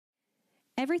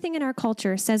Everything in our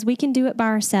culture says we can do it by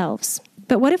ourselves.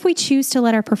 But what if we choose to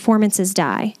let our performances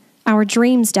die, our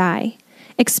dreams die,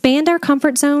 expand our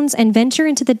comfort zones, and venture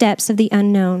into the depths of the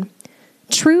unknown?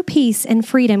 True peace and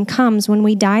freedom comes when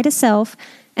we die to self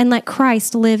and let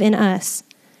Christ live in us.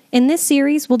 In this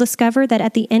series, we'll discover that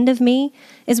at the end of me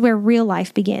is where real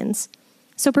life begins.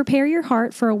 So prepare your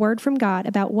heart for a word from God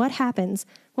about what happens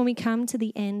when we come to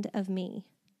the end of me.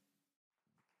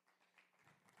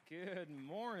 Good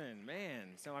morning, man.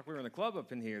 Sound like we were in the club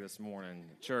up in here this morning,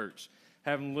 church,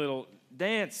 having a little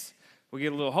dance. We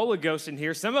get a little Holy Ghost in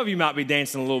here. Some of you might be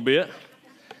dancing a little bit.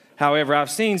 However, I've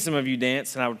seen some of you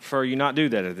dance, and I would prefer you not do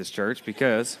that at this church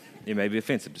because it may be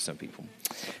offensive to some people.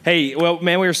 Hey, well,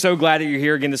 man, we are so glad that you're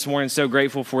here again this morning. So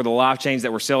grateful for the life change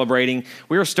that we're celebrating.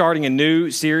 We are starting a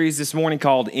new series this morning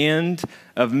called End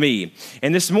of Me.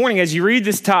 And this morning, as you read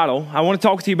this title, I want to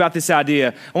talk to you about this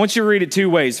idea. I want you to read it two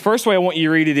ways. First way I want you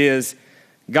to read it is,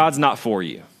 God's not for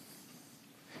you.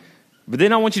 But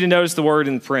then I want you to notice the word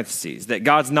in parentheses, that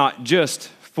God's not just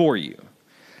for you.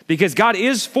 Because God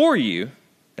is for you,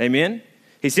 amen?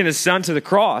 He sent his son to the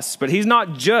cross, but he's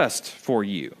not just for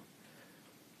you.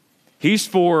 He's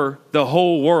for the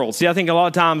whole world. See, I think a lot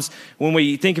of times when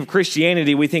we think of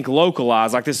Christianity, we think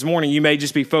localized. Like this morning, you may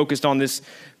just be focused on this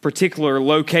particular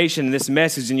location, this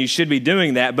message, and you should be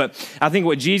doing that. But I think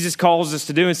what Jesus calls us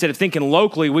to do, instead of thinking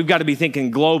locally, we've got to be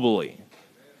thinking globally.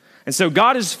 And so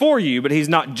God is for you, but he's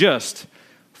not just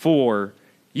for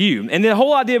you. And the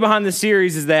whole idea behind this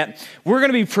series is that we're going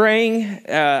to be praying.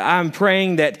 I'm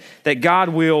praying that God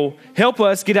will help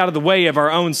us get out of the way of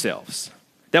our own selves.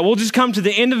 That we'll just come to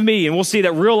the end of me and we'll see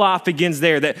that real life begins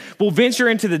there. That we'll venture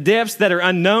into the depths that are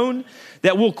unknown.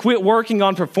 That we'll quit working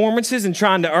on performances and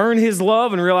trying to earn his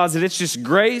love and realize that it's just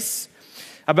grace.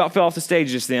 I about fell off the stage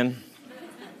just then.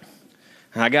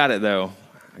 I got it though.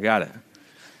 I got it.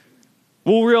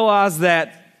 We'll realize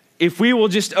that if we will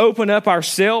just open up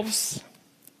ourselves,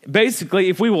 basically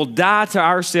if we will die to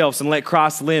ourselves and let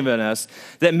Christ live in us,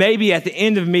 that maybe at the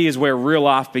end of me is where real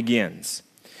life begins.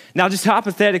 Now, just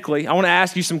hypothetically, I want to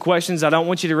ask you some questions. I don't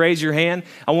want you to raise your hand.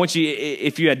 I want you,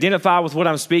 if you identify with what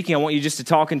I'm speaking, I want you just to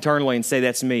talk internally and say,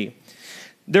 that's me.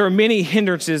 There are many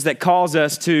hindrances that cause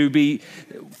us to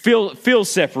feel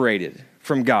separated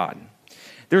from God.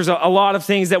 There's a lot of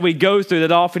things that we go through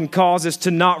that often cause us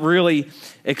to not really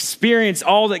experience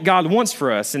all that God wants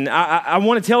for us. And I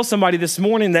want to tell somebody this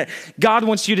morning that God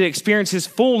wants you to experience his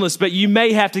fullness, but you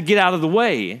may have to get out of the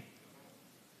way.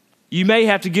 You may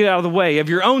have to get out of the way of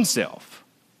your own self.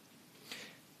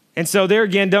 And so there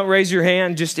again, don't raise your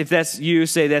hand. Just if that's you,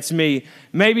 say that's me.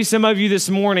 Maybe some of you this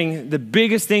morning, the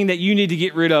biggest thing that you need to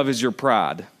get rid of is your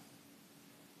pride.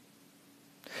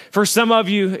 For some of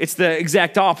you, it's the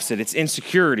exact opposite. It's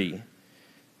insecurity.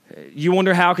 You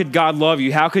wonder, how could God love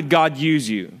you? How could God use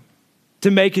you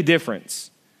to make a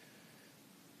difference?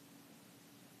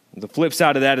 The flip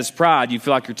side of that is pride. You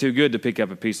feel like you're too good to pick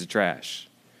up a piece of trash.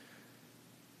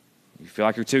 You feel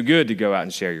like you're too good to go out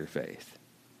and share your faith.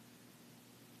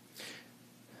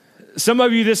 Some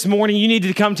of you this morning, you need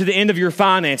to come to the end of your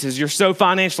finances. You're so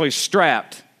financially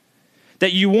strapped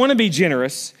that you want to be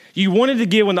generous. You wanted to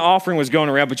give when the offering was going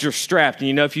around, but you're strapped, and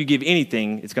you know if you give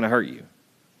anything, it's going to hurt you.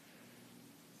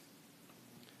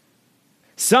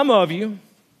 Some of you,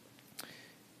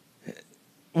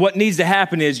 what needs to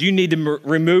happen is you need to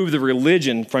remove the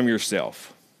religion from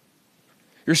yourself.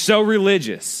 You're so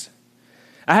religious.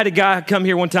 I had a guy come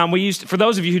here one time. For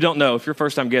those of you who don't know, if you're a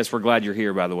first-time guest, we're glad you're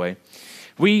here, by the way.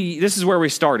 This is where we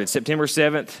started, September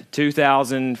 7th,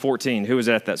 2014. Who was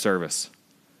at that service?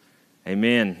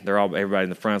 Amen. Everybody in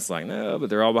the front's like, no, but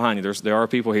they're all behind you. There are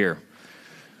people here.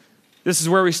 This is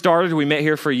where we started. We met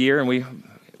here for a year, and we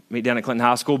meet down at Clinton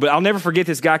High School. But I'll never forget,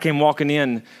 this guy came walking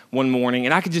in one morning,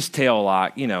 and I could just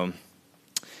tell, he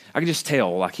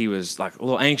was like a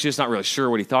little anxious, not really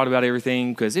sure what he thought about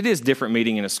everything, because it is different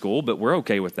meeting in a school, but we're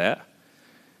okay with that.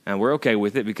 And we're okay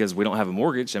with it because we don't have a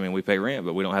mortgage. I mean, we pay rent,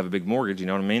 but we don't have a big mortgage, you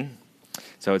know what I mean?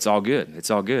 So it's all good.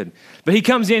 It's all good. But he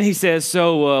comes in, he says,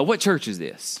 so what church is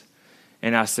this?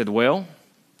 And I said, well,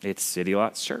 it's City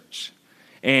Lights Church.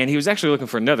 And he was actually looking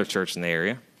for another church in the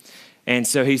area. And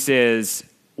so he says,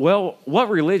 well, what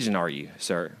religion are you,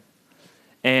 sir?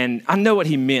 And I know what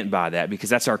he meant by that, because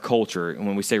that's our culture. And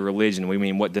when we say religion, we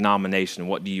mean what denomination,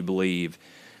 what do you believe?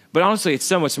 But honestly, it's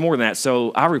so much more than that.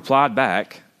 So I replied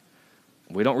back,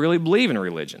 we don't really believe in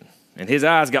religion. And his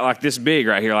eyes got like this big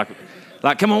right here,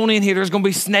 like come on in here, there's going to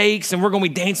be snakes, and we're going to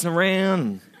be dancing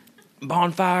around, and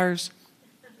bonfires.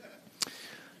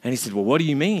 And he said, well, what do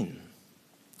you mean?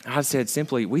 I said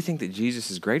simply, we think that Jesus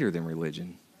is greater than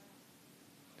religion.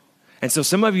 And so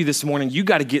some of you this morning, you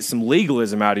got to get some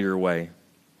legalism out of your way.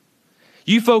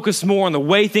 You focus more on the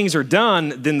way things are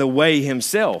done than the way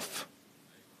himself.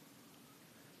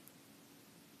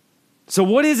 So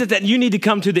what is it that you need to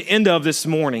come to the end of this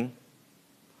morning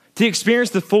to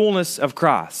experience the fullness of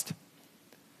Christ?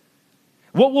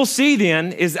 What we'll see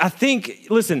then is, I think,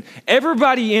 listen,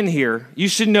 everybody in here, you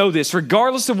should know this,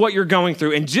 regardless of what you're going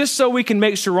through, and just so we can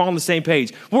make sure we're on the same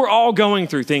page, we're all going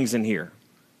through things in here.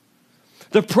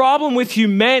 The problem with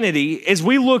humanity is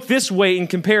we look this way and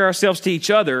compare ourselves to each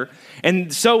other,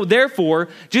 and so therefore,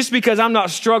 just because I'm not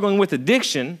struggling with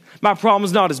addiction, my problem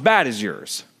is not as bad as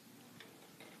yours.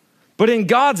 But in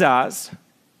God's eyes,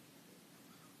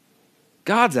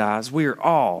 we are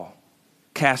all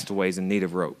castaways in need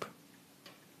of rope.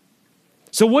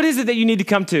 So what is it that you need to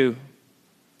come to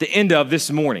the end of this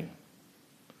morning?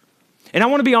 And I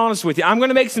want to be honest with you. I'm going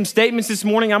to make some statements this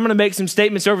morning. I'm going to make some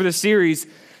statements over the series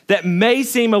that may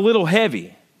seem a little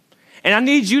heavy. And I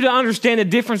need you to understand the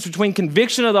difference between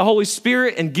conviction of the Holy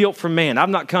Spirit and guilt from man. I've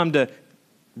not come to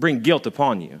bring guilt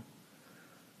upon you.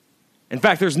 In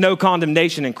fact, there's no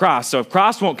condemnation in Christ. So if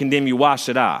Christ won't condemn you, why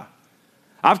should I?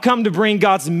 I've come to bring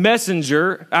God's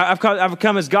messenger. I've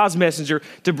come as God's messenger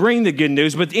to bring the good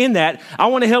news. But in that, I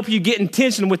want to help you get in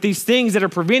tension with these things that are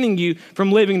preventing you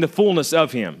from living the fullness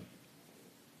of Him.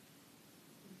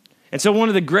 And so one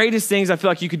of the greatest things I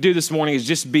feel like you could do this morning is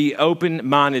just be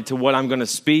open-minded to what I'm going to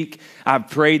speak. I've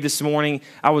prayed this morning.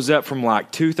 I was up from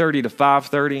like 2:30 to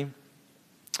 5:30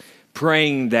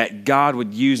 praying that God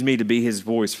would use me to be His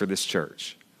voice for this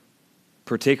church,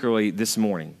 particularly this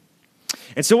morning.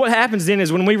 And so what happens then is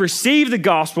when we receive the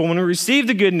gospel, when we receive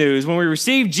the good news, when we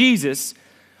receive Jesus,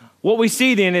 what we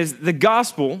see then is the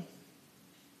gospel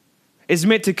is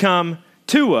meant to come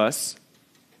to us,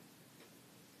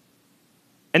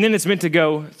 and then it's meant to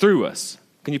go through us.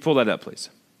 Can you pull that up, please?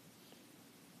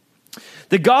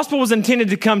 The gospel was intended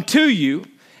to come to you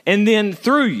and then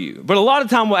through you. But a lot of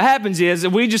time what happens is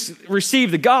that we just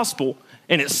receive the gospel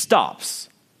and it stops.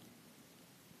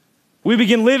 We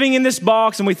begin living in this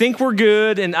box and we think we're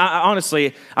good. And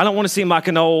honestly, I don't want to seem like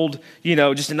an old,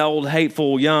 just an old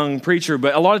hateful young preacher.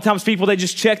 But a lot of times people, they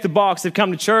just check the box. They've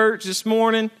come to church this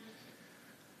morning.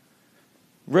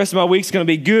 The rest of my week's going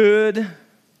to be good.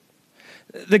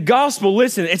 The gospel,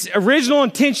 listen, its original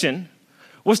intention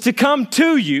was to come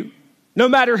to you, no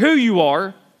matter who you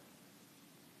are,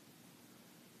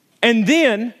 and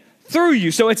then through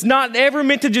you. So it's not ever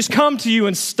meant to just come to you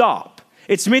and stop.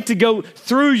 It's meant to go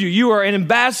through you. You are an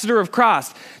ambassador of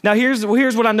Christ. Now, here's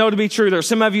what I know to be true. There are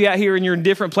some of you out here and you're in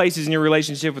different places in your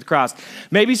relationship with Christ.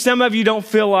 Maybe some of you don't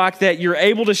feel like that you're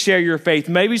able to share your faith.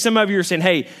 Maybe some of you are saying,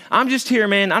 hey, I'm just here,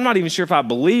 man. I'm not even sure if I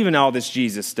believe in all this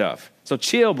Jesus stuff. So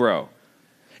chill, bro.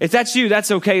 If that's you,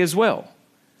 that's okay as well.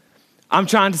 I'm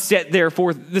trying to set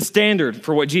therefore the standard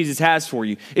for what Jesus has for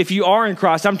you. If you are in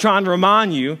Christ, I'm trying to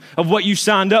remind you of what you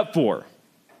signed up for.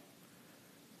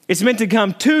 It's meant to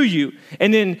come to you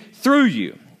and then through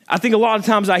you. I think a lot of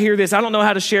times I hear this, I don't know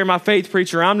how to share my faith,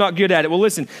 preacher. I'm not good at it. Well,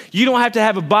 listen, you don't have to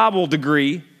have a Bible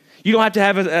degree. You don't have to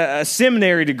have a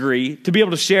seminary degree to be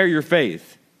able to share your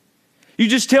faith. You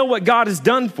just tell what God has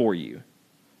done for you.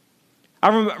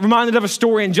 I'm reminded of a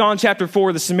story in John chapter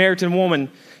 4, the Samaritan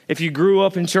woman. If you grew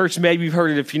up in church, maybe you've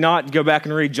heard it. If you're not, go back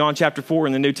and read John chapter 4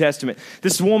 in the New Testament.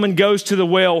 This woman goes to the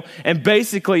well, and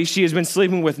basically she has been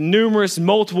sleeping with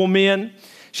multiple men.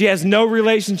 She has no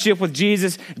relationship with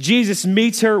Jesus. Jesus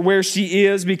meets her where she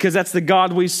is because that's the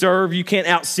God we serve. You can't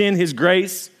out-sin His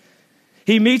grace.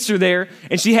 He meets her there,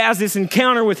 and she has this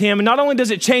encounter with Him. And not only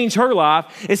does it change her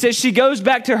life, it says she goes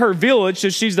back to her village. So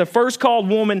she's the first called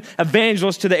woman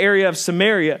evangelist to the area of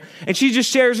Samaria. And she just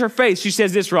shares her faith. She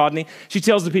says this, Rodney. She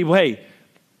tells the people, hey,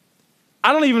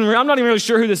 I'm not even really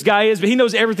sure who this guy is, but he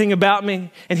knows everything about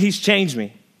me, and he's changed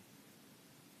me.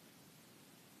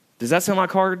 Does that sound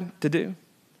like hard to do?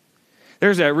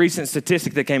 There's a recent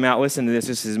statistic that came out. Listen to this.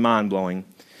 This is mind-blowing.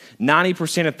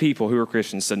 90% of people who are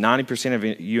Christians, so 90% of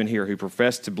you in here who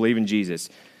profess to believe in Jesus,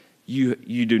 you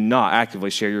do not actively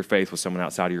share your faith with someone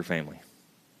outside of your family.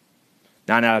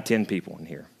 9 out of 10 people in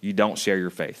here, you don't share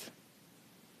your faith.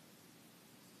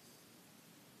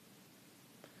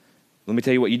 Let me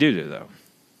tell you what you do, though.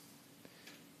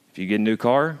 If you get a new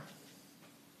car,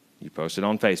 you post it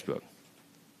on Facebook.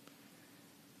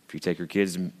 If you take your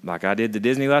kids, like I did to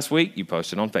Disney last week, you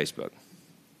post it on Facebook.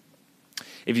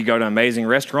 If you go to an amazing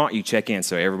restaurant, you check in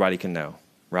so everybody can know,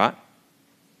 right?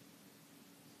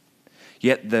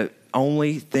 Yet the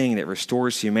only thing that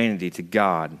restores humanity to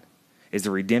God is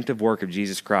the redemptive work of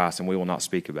Jesus Christ, and we will not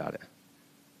speak about it.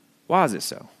 Why is it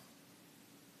so?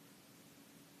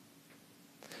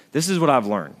 This is what I've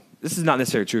learned. This is not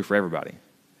necessarily true for everybody,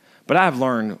 but I've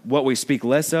learned what we speak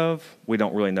less of, we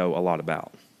don't really know a lot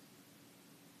about.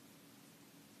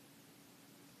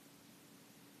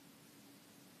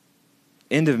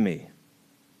 End of me.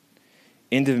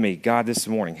 End of me. God, this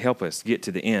morning, help us get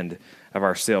to the end of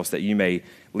ourselves that you may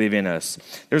live in us.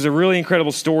 There's a really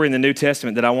incredible story in the New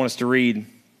Testament that I want us to read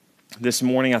this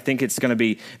morning. I think it's going to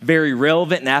be very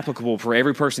relevant and applicable for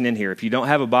every person in here. If you don't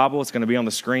have a Bible, it's going to be on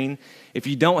the screen. If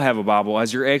you don't have a Bible,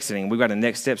 as you're exiting, we've got a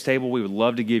Next Steps table. We would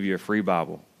love to give you a free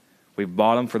Bible. We've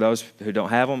bought them for those who don't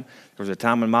have them. There was a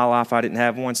time in my life I didn't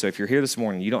have one. So if you're here this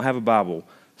morning, you don't have a Bible,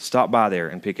 stop by there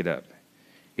and pick it up.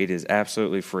 It is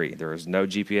absolutely free. There is no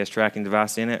GPS tracking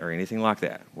device in it or anything like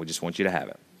that. We just want you to have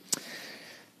it.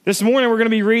 This morning, we're going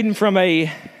to be reading from the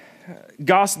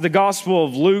Gospel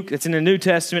of Luke. It's in the New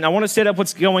Testament. I want to set up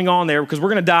what's going on there because we're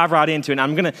going to dive right into it. And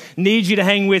I'm going to need you to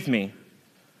hang with me.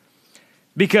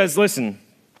 Because, listen,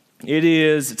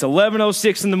 it's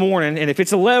 11:06 in the morning. And if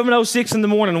it's 11:06 in the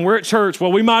morning and we're at church,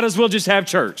 well, we might as well just have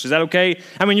church. Is that okay?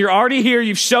 I mean, you're already here.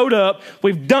 You've showed up.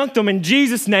 We've dunked them in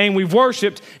Jesus' name. We've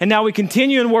worshiped. And now we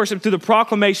continue in worship through the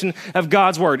proclamation of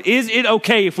God's word. Is it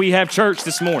okay if we have church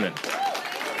this morning?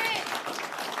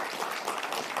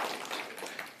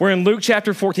 We're in Luke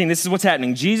chapter 14. This is what's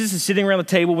happening. Jesus is sitting around the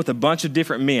table with a bunch of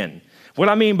different men. What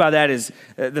I mean by that is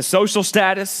the social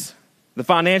status, the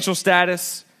financial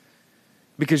status,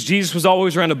 because Jesus was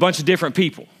always around a bunch of different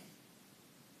people.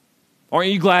 Aren't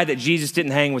you glad that Jesus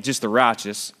didn't hang with just the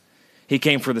righteous? He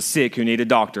came for the sick who need a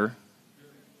doctor.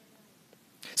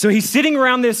 So he's sitting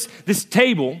around this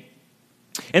table,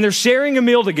 and they're sharing a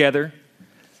meal together.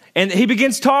 And he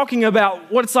begins talking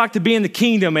about what it's like to be in the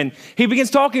kingdom. And he begins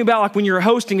talking about like when you're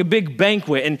hosting a big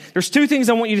banquet. And there's two things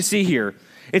I want you to see here.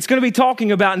 It's going to be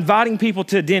talking about inviting people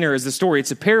to dinner as the story.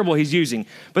 It's a parable he's using.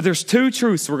 But there's two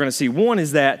truths we're going to see. One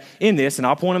is that in this, and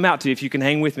I'll point them out to you if you can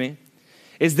hang with me,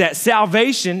 is that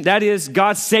salvation, that is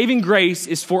God's saving grace,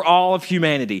 is for all of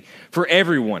humanity, for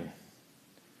everyone,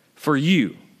 for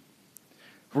you.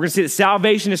 We're going to see that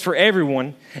salvation is for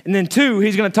everyone. And then two,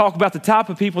 he's going to talk about the type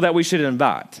of people that we should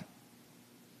invite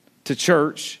to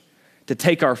church to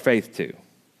take our faith to.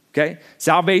 Okay?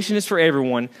 Salvation is for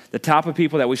everyone, the type of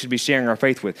people that we should be sharing our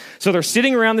faith with. So they're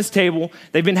sitting around this table.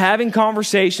 They've been having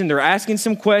conversation. They're asking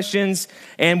some questions.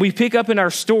 And we pick up in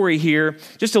our story here,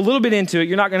 just a little bit into it.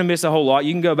 You're not going to miss a whole lot.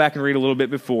 You can go back and read a little bit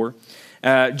before.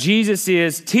 Jesus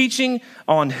is teaching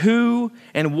on who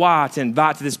and why to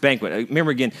invite to this banquet.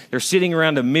 Remember again, they're sitting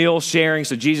around a meal sharing,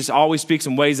 so Jesus always speaks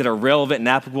in ways that are relevant and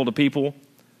applicable to people,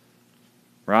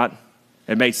 right?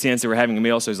 It made sense that we're having a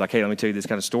meal, so he's like, hey, let me tell you this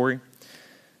kind of story.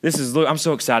 I'm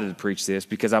so excited to preach this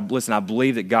because I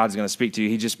believe that God's going to speak to you.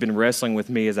 He's just been wrestling with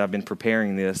me as I've been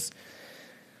preparing this,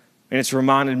 and it's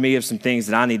reminded me of some things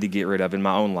that I need to get rid of in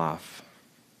my own life.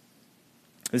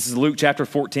 This is Luke chapter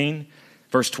 14.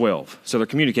 Verse 12. So they're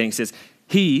communicating. It says,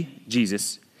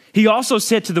 Jesus, he also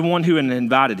said to the one who had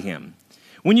invited him,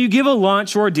 when you give a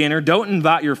lunch or a dinner, don't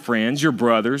invite your friends, your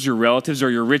brothers, your relatives, or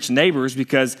your rich neighbors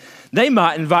because they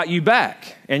might invite you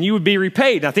back and you would be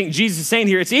repaid. And I think Jesus is saying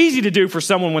here, it's easy to do for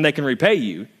someone when they can repay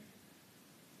you.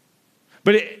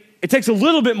 But it takes a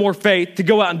little bit more faith to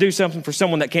go out and do something for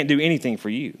someone that can't do anything for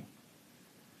you.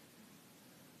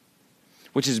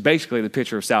 Which is basically the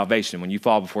picture of salvation. When you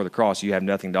fall before the cross, you have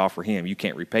nothing to offer him. You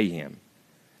can't repay him.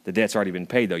 The debt's already been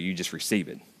paid, though. You just receive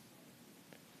it.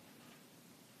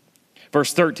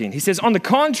 Verse 13, he says, on the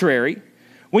contrary,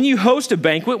 when you host a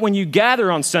banquet, when you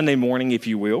gather on Sunday morning, if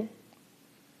you will,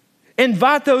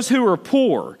 invite those who are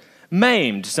poor,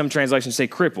 maimed, some translations say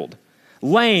crippled,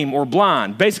 lame or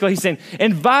blind. Basically, he's saying,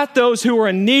 invite those who are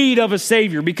in need of a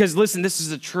Savior. Because, listen, this is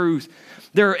the truth.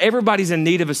 Everybody's in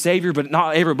need of a Savior, but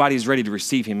not everybody's ready to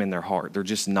receive him in their heart. They're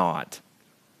just not.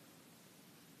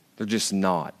 They're just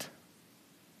not.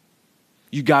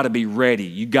 You got to be ready.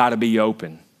 You got to be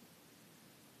open.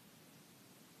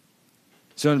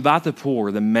 So invite the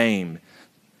poor, the maimed,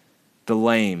 the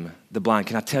lame, the blind.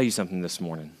 Can I tell you something this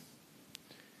morning?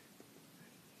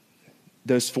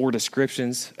 Those four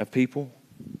descriptions of people,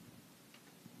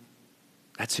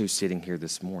 that's who's sitting here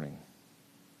this morning.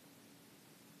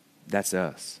 That's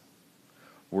us.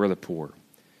 We're the poor.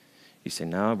 You say,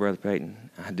 no, Brother Peyton,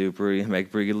 I make a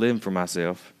pretty good living for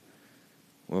myself.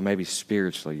 Well, maybe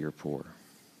spiritually you're poor.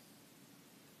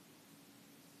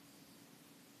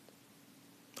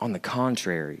 On the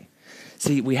contrary,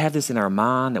 see, we have this in our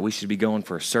mind that we should be going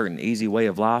for a certain easy way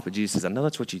of life, but Jesus says, I know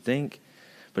that's what you think,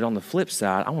 but on the flip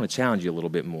side, I want to challenge you a little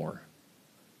bit more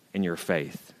in your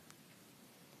faith.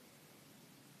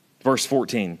 Verse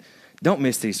 14, don't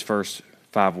miss these first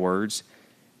 5 words.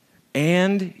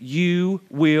 And you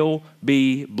will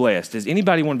be blessed. Does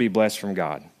anybody want to be blessed from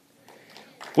God?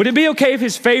 Would it be okay if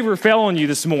his favor fell on you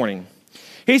this morning?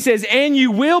 He says, and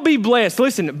you will be blessed.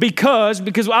 Listen, because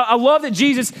I love that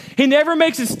Jesus, he never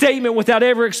makes a statement without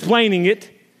ever explaining it.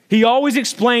 He always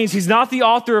explains. He's not the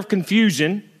author of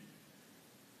confusion.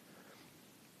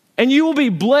 And you will be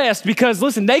blessed because,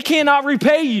 listen, they cannot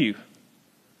repay you.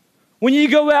 When you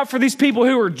go out for these people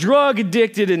who are drug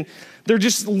addicted and they're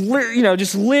just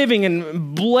living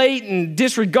in blatant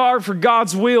disregard for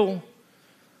God's will.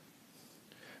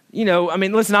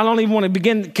 Listen, I don't even want to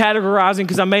begin categorizing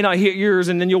because I may not hit yours,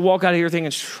 and then you'll walk out of here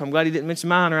thinking, I'm glad he didn't mention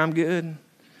mine, or I'm good.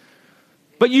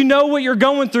 But you know what you're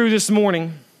going through this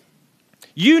morning.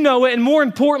 You know it, and more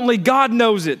importantly, God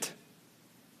knows it.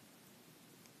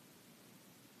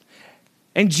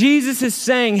 And Jesus is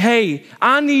saying, hey,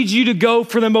 I need you to go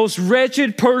for the most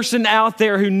wretched person out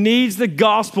there who needs the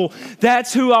gospel.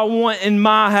 That's who I want in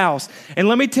my house. And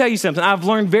let me tell you something. I've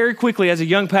learned very quickly as a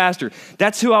young pastor,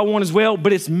 that's who I want as well,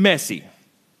 but it's messy.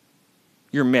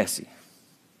 You're messy.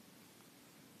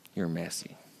 You're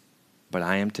messy. But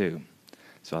I am too.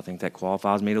 So I think that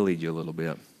qualifies me to lead you a little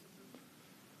bit.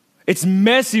 It's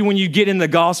messy when you get in the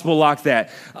gospel like that.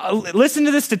 Listen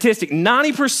to this statistic.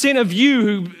 90% of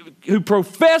you who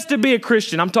profess to be a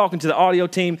Christian, I'm talking to the audio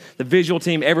team, the visual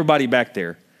team, everybody back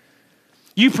there.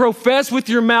 You profess with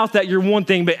your mouth that you're one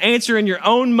thing, but answer in your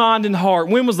own mind and heart.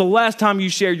 When was the last time you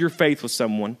shared your faith with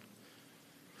someone?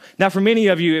 Now, for many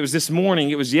of you, it was this morning,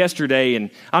 it was yesterday,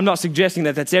 and I'm not suggesting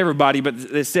that that's everybody, but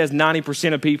it says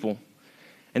 90% of people.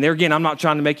 And there again, I'm not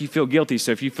trying to make you feel guilty,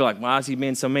 so if you feel like, why is he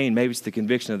being so mean? Maybe it's the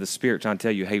conviction of the Spirit trying to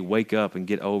tell you, hey, wake up and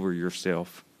get over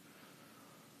yourself.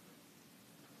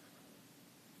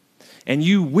 And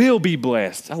you will be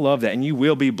blessed. I love that. And you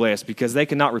will be blessed because they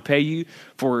cannot repay you,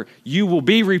 for you will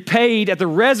be repaid at the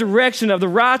resurrection of the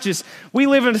righteous. We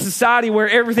live in a society where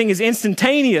everything is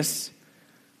instantaneous.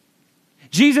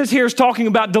 Jesus here is talking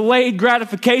about delayed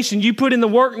gratification. You put in the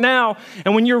work now,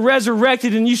 and when you're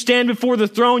resurrected and you stand before the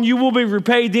throne, you will be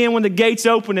repaid then when the gates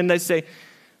open and they say,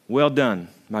 well done,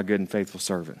 my good and faithful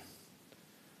servant.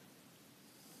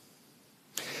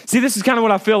 See, this is kind of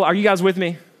what I feel. Are you guys with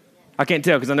me? I can't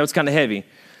tell because I know it's kind of heavy.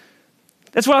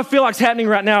 That's what I feel like is happening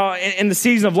right now in the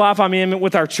season of life I'm in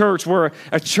with our church. We're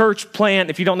a church plant.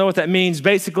 If you don't know what that means,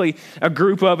 basically a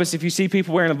group of us. If you see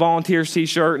people wearing a volunteers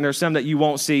t-shirt, and there's some that you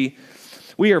won't see,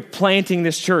 we are planting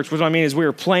this church. What I mean is we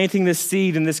are planting this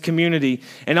seed in this community.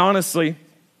 And honestly,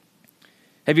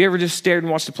 have you ever just stared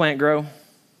and watched a plant grow?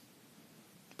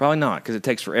 Probably not, because it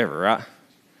takes forever, right?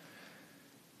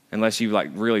 Unless you've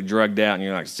really drugged out and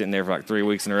you're sitting there for 3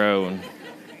 weeks in a row. And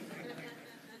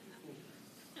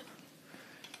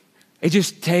it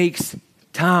just takes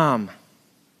time.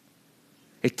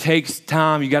 It takes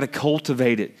time. You got to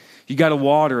cultivate it. You got to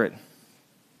water it.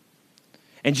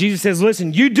 And Jesus says,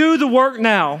 listen, you do the work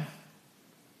now.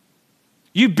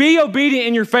 You be obedient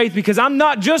in your faith because I'm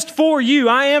not just for you.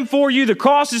 I am for you. The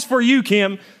cross is for you,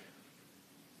 Kim.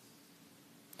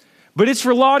 But it's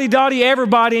for lottie-dottie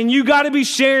everybody, and you got to be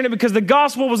sharing it because the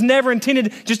gospel was never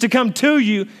intended just to come to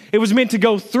you. It was meant to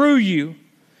go through you.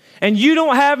 And you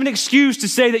don't have an excuse to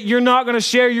say that you're not going to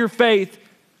share your faith.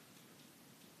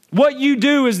 What you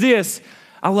do is this.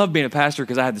 I love being a pastor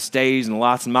because I have the stage and the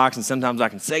lights and mics, and sometimes I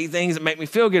can say things that make me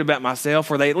feel good about myself,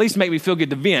 or they at least make me feel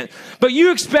good to vent. But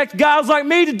you expect guys like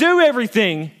me to do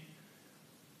everything.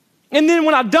 And then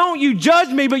when I don't, you judge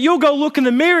me, but you'll go look in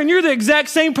the mirror and you're the exact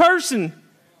same person.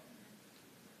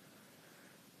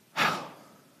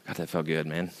 God, that felt good,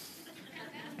 man.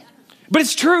 But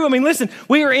it's true. Listen,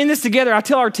 we are in this together. I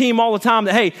tell our team all the time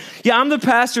that, hey, yeah, I'm the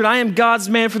pastor and I am God's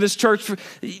man for this church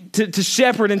to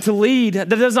shepherd and to lead. That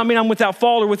does not mean I'm without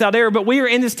fault or without error, but we are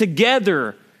in this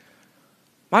together.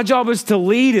 My job is to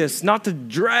lead us, not to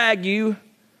drag you.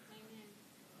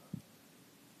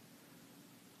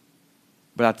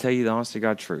 But I tell you the honest to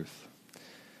God truth.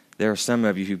 There are some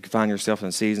of you who find yourself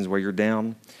in seasons where you're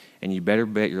down, and you better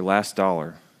bet your last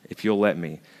dollar, if you'll let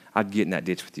me, I'd get in that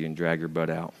ditch with you and drag your butt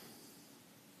out.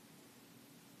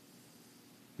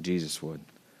 Jesus would.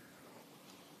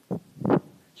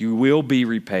 You will be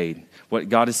repaid. What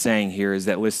God is saying here is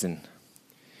that, listen,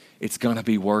 it's going to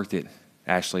be worth it,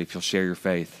 Ashley, if you'll share your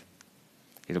faith.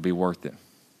 It'll be worth it.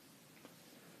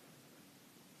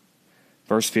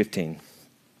 Verse 15.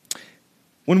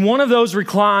 When one of those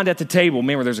reclined at the table,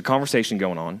 remember there's a conversation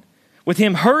going on, with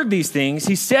him heard these things,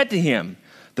 he said to him,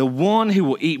 the one who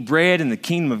will eat bread in the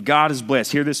kingdom of God is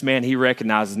blessed. Here this man, he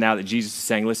recognizes now that Jesus is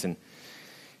saying, listen,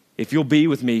 if you'll be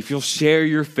with me, if you'll share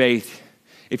your faith,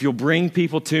 if you'll bring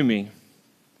people to me,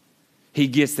 he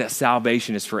gets that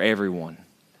salvation is for everyone.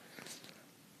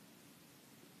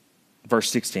 Verse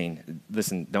 16,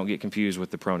 listen, don't get confused with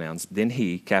the pronouns. Then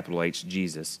he, capital H,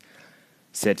 Jesus,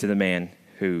 said to the man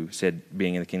who said,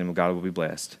 being in the kingdom of God will be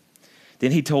blessed.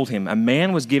 Then he told him, a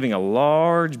man was giving a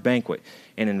large banquet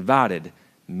and invited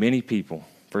many people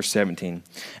Verse 17.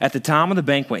 At the time of the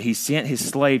banquet, he sent his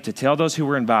slave to tell those who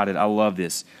were invited, I love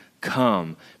this,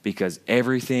 come, because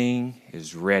everything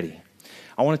is ready.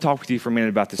 I want to talk with you for a minute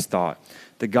about this thought.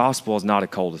 The gospel is not a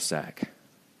cul-de-sac.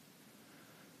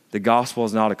 The gospel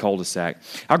is not a cul-de-sac.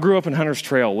 I grew up in Hunter's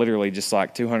Trail, literally just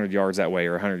like 200 yards that way,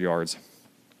 or 100 yards.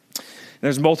 And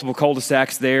there's multiple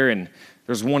cul-de-sacs there, and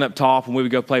there's one up top, and we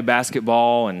would go play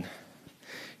basketball. And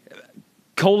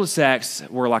cul-de-sacs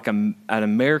were like an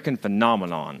American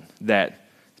phenomenon that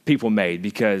people made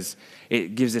because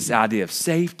it gives this idea of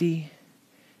safety,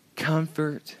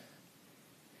 comfort.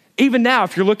 Even now,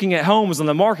 if you're looking at homes on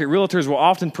the market, realtors will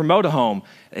often promote a home.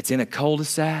 It's in a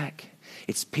cul-de-sac.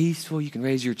 It's peaceful. You can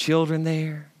raise your children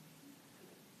there.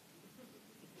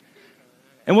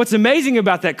 And what's amazing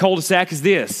about that cul-de-sac is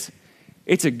this.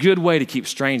 It's a good way to keep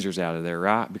strangers out of there,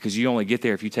 right? Because you only get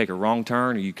there if you take a wrong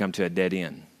turn or you come to a dead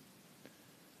end.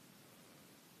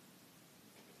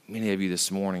 Many of you this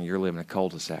morning, you're living a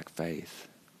cul-de-sac faith.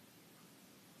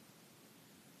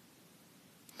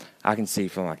 I can see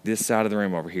from like this side of the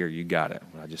room over here, you got it,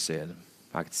 what I just said.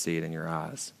 I could see it in your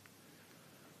eyes.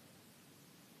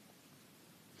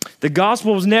 The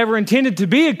gospel was never intended to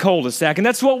be a cul-de-sac, and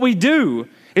that's what we do,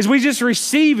 is we just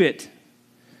receive it.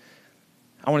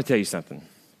 I want to tell you something.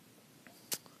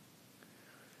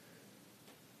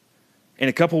 In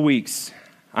a couple weeks,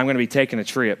 I'm going to be taking a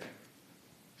trip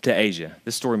to Asia.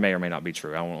 This story may or may not be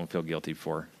true. I don't want to feel guilty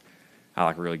before I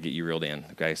like really get you reeled in,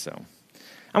 okay? So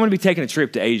I'm going to be taking a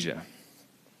trip to Asia.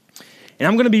 And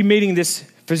I'm going to be meeting this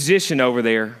physician over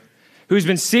there who's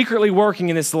been secretly working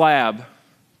in this lab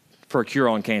for a cure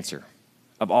on cancer,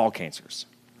 of all cancers.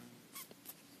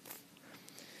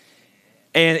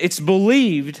 And it's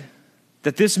believed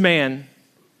that this man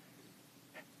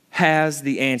has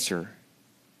the answer,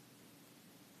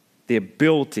 the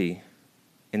ability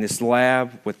in this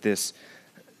lab with this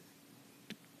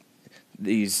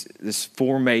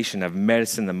formation of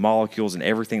medicine, the molecules and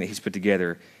everything that he's put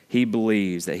together. He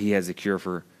believes that he has a cure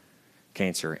for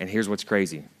cancer. And here's what's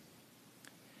crazy.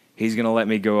 He's going to let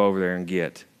me go over there and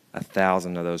get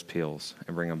 1,000 of those pills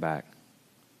and bring them back.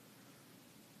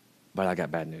 But I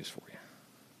got bad news for you.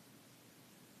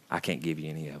 I can't give you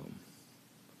any of them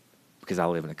because I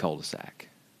live in a cul-de-sac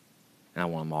and I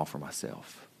want them all for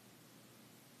myself.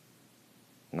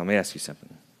 And let me ask you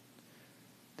something.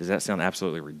 Does that sound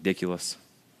absolutely ridiculous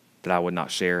that I would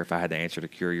not share if I had the answer to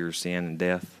cure your sin and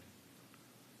death?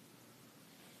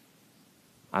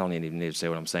 I don't even need to say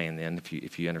what I'm saying then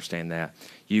if you understand that.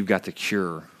 You've got the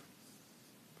cure.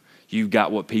 You've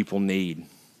got what people need.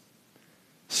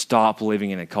 Stop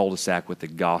living in a cul-de-sac with the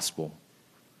gospel.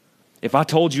 If I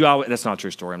told you that's not a true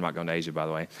story. I'm not going to Asia, by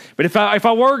the way. But if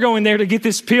I were going there to get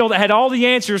this pill that had all the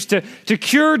answers to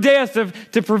cure death,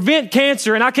 to prevent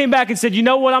cancer, and I came back and said, you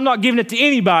know what, I'm not giving it to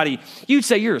anybody, you'd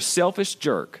say you're a selfish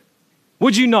jerk.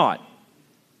 Would you not?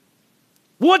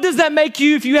 What does that make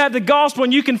you if you have the gospel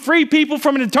and you can free people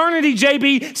from an eternity,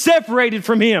 JB, separated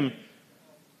from him?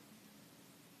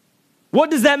 What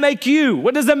does that make you?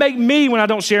 What does that make me when I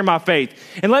don't share my faith?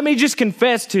 And let me just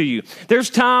confess to you, there's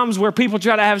times where people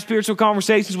try to have spiritual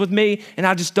conversations with me and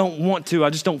I just don't want to. I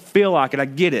just don't feel like it. I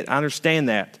get it. I understand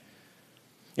that.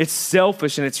 It's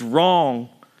selfish and it's wrong.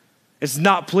 It's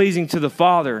not pleasing to the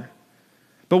Father.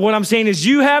 But what I'm saying is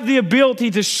you have the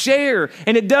ability to share,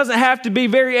 and it doesn't have to be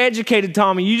very educated,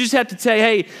 Tommy. You just have to say,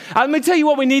 hey, let me tell you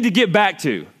what we need to get back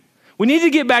to. We need to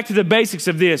get back to the basics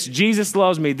of this. Jesus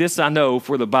loves me, this I know,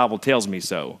 for the Bible tells me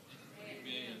so.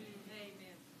 Amen.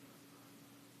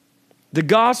 The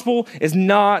gospel is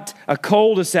not a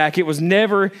cul-de-sac. It was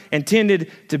never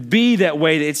intended to be that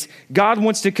way. God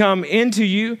wants to come into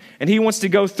you, and he wants to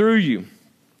go through you.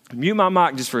 Mute my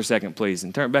mic just for a second, please,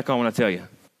 and turn it back on when I tell you.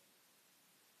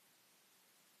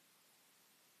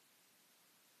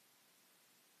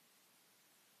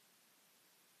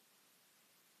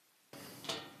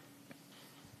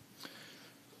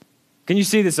 Can you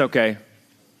see this okay?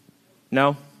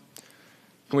 No?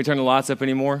 Can we turn the lights up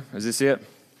anymore? Is this it?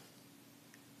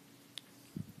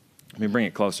 Let me bring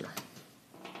it closer.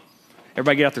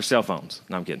 Everybody get out their cell phones.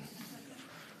 No, I'm kidding.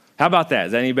 How about that?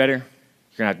 Is that any better?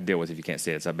 You're going to have to deal with it if you can't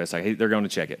see it. It's our best. They're going to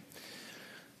check it.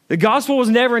 The gospel was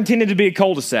never intended to be a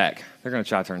cul-de-sac. They're going to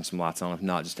try to turn some lights on. If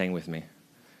not, just hang with me.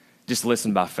 Just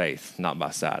listen by faith, not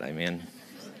by sight. Amen.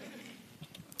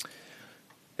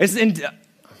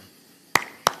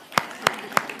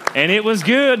 And it was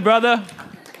good, brother.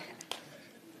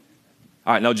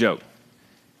 All right, no joke.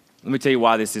 Let me tell you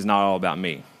why this is not all about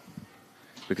me.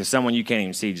 Because someone you can't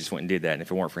even see just went and did that, and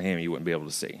if it weren't for him, you wouldn't be able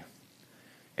to see.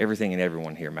 Everything and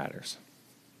everyone here matters.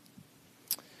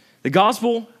 The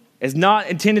gospel is not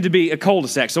intended to be a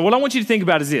cul-de-sac. So what I want you to think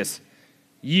about is this.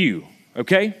 You,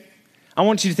 okay? I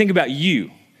want you to think about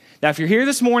you. Now, if you're here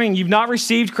this morning, you've not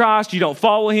received Christ, you don't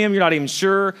follow him, you're not even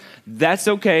sure, that's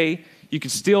okay. You can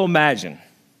still imagine,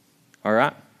 all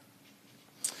right?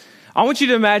 I want you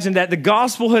to imagine that the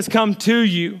gospel has come to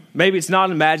you. Maybe it's not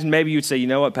imagined. Maybe you'd say, you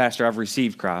know what, Pastor, I've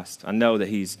received Christ. I know that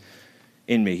he's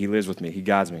in me. He lives with me. He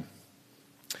guides me.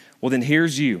 Well, then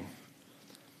here's you.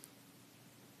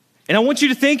 And I want you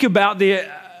to think about the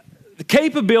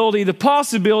capability, the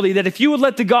possibility that if you would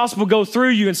let the gospel go through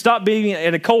you and stop being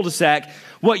in a cul-de-sac,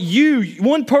 what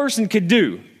one person could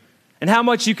do and how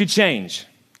much you could change.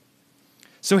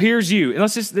 So here's you. And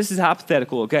this is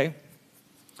hypothetical, okay?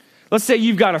 Let's say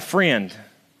you've got a friend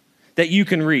that you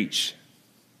can reach.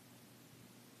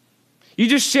 You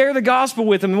just share the gospel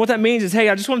with them. And what that means is, hey,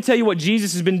 I just want to tell you what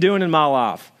Jesus has been doing in my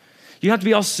life. You don't have to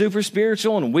be all super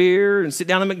spiritual and weird and sit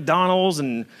down at McDonald's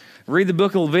and read the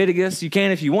book of Leviticus. You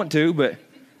can if you want to, but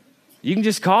you can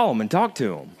just call them and talk to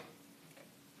them.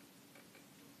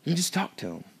 You can just talk to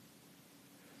them.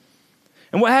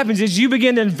 And what happens is you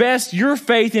begin to invest your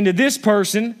faith into this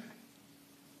person,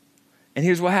 and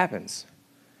here's what happens.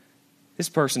 This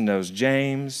person knows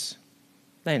James,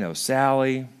 they know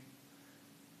Sally,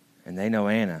 and they know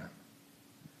Anna.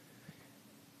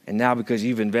 And now because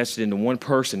you've invested into one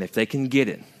person, if they can get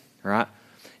it, right?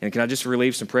 And can I just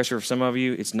relieve some pressure for some of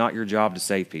you? It's not your job to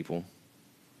save people.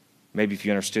 Maybe if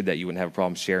you understood that, you wouldn't have a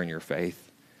problem sharing your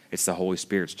faith. It's the Holy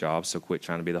Spirit's job, so quit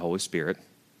trying to be the Holy Spirit.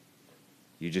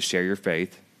 You just share your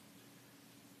faith.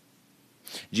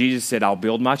 Jesus said, I'll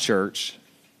build my church.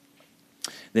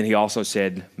 Then he also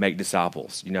said, make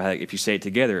disciples. You know how if you say it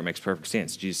together, it makes perfect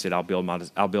sense. Jesus said, I'll build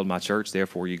my church,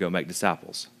 therefore you go make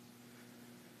disciples.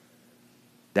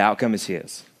 The outcome is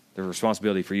his. The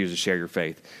responsibility for you is to share your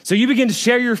faith. So you begin to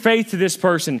share your faith to this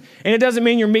person, and it doesn't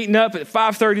mean you're meeting up at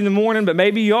 5:30 in the morning, but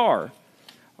maybe you are.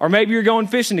 Or maybe you're going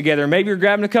fishing together, or maybe you're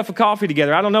grabbing a cup of coffee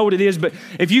together. I don't know what it is, but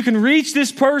if you can reach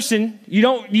this person, you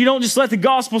don't just let the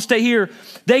gospel stay here.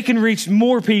 They can reach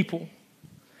more people.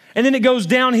 And then it goes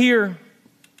down here,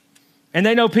 and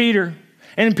they know Peter,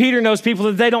 and Peter knows people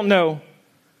that they don't know.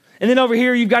 And then over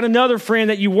here, you've got another friend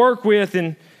that you work with,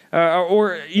 and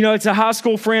or it's a high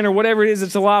school friend or whatever it is.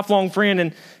 It's a lifelong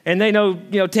friend, and they know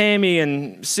Tammy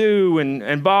and Sue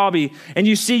and Bobby. And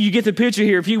you get the picture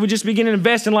here. If you would just begin to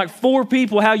invest in like 4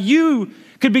 people, how you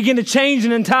could begin to change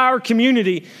an entire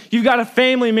community. You've got a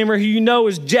family member who you know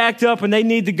is jacked up and they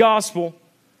need the gospel.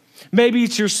 Maybe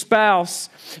it's your spouse.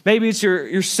 Maybe it's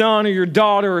your son or your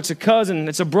daughter, or it's a cousin,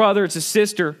 it's a brother, it's a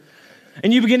sister.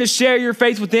 And you begin to share your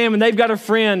faith with them, and they've got a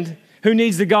friend who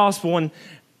needs the gospel.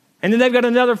 And then they've got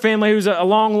another family who's a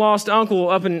long-lost uncle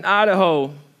up in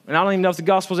Idaho. And I don't even know if the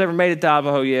gospel's ever made it to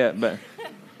Idaho yet.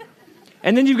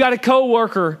 And then you've got a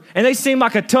coworker, and they seem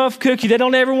like a tough cookie. They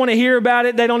don't ever want to hear about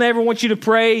it. They don't ever want you to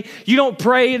pray. You don't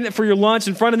pray for your lunch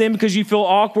in front of them because you feel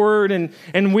awkward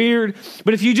and weird.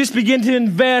 But if you just begin to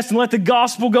invest and let the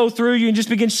gospel go through you and just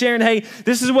begin sharing, hey,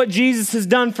 this is what Jesus has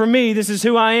done for me. This is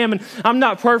who I am. And I'm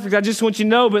not perfect. I just want you to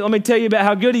know, but let me tell you about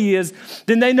how good he is.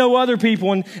 Then they know other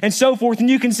people and so forth. And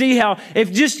you can see how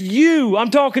if just you, I'm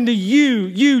talking to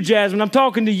you, Jasmine, I'm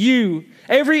talking to you.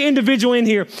 Every individual in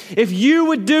here, if you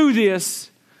would do this,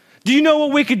 do you know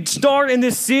what we could start in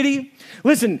this city?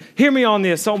 Listen, hear me on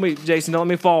this. Hold me, Jason, don't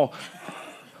let me fall.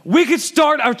 We could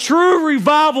start a true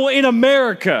revival in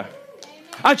America.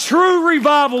 A true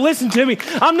revival. Listen to me.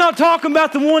 I'm not talking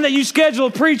about the one that you schedule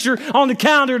a preacher on the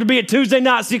calendar to be at Tuesday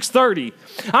night, 6:30.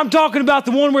 I'm talking about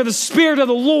the one where the Spirit of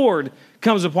the Lord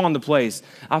comes upon the place.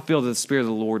 I feel the Spirit of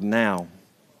the Lord now.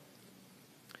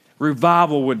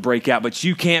 Revival would break out, but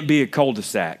you can't be a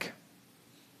cul-de-sac.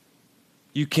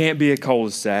 You can't be a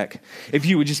cul-de-sac. If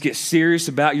you would just get serious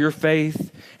about your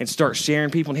faith and start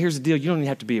sharing people, and here's the deal, you don't even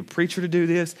have to be a preacher to do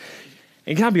this.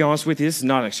 And can I be honest with you, this is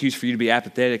not an excuse for you to be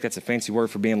apathetic. That's a fancy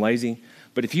word for being lazy.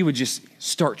 But if you would just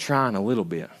start trying a little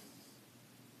bit.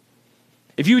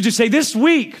 If you would just say, this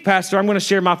week, Pastor, I'm going to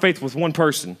share my faith with one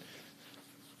person.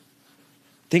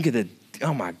 Think of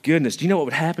oh my goodness, do you know what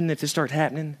would happen if this started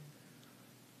happening?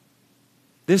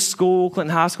 This school,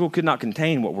 Clinton High School, could not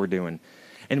contain what we're doing.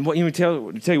 And what you would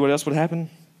tell you what else would happen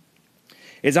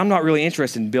is I'm not really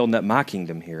interested in building up my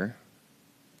kingdom here.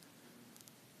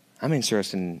 I'm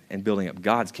interested in building up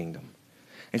God's kingdom.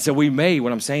 And so what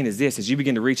I'm saying is this, as you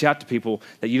begin to reach out to people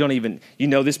that you don't even, you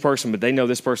know this person, but they know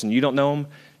this person, you don't know them.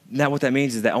 Now what that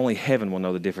means is that only heaven will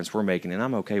know the difference we're making, and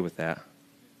I'm okay with that.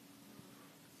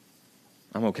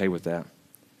 I'm okay with that.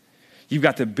 You've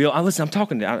got to build, listen, I'm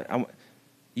talking to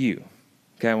you.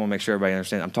 Okay, I want to make sure everybody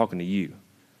understands. I'm talking to you.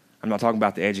 I'm not talking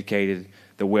about the educated,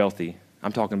 the wealthy.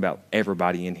 I'm talking about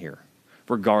everybody in here,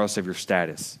 regardless of your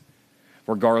status,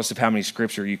 regardless of how many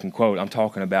scripture you can quote. I'm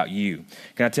talking about you.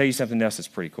 Can I tell you something else that's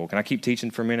pretty cool? Can I keep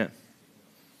teaching for a minute?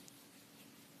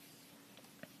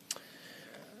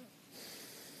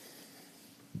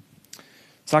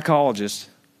 Psychologists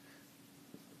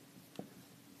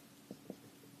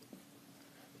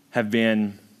have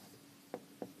been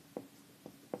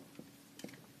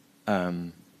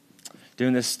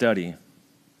doing this study, and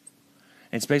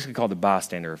it's basically called the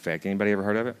bystander effect. Anybody ever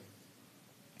heard of it?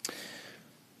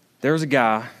 There was a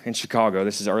guy in Chicago,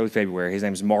 this is early February, his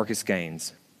name is Marcus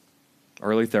Gaines,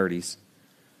 early 30s.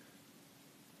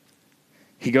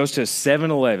 He goes to a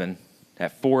 7-Eleven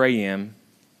at 4 a.m.,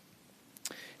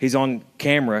 he's on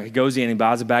camera. He goes in, he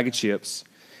buys a bag of chips,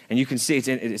 and you can see it's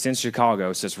in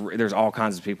Chicago, so there's all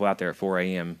kinds of people out there at 4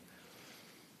 a.m.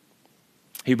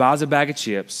 He buys a bag of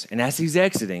chips, and as he's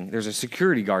exiting, there's a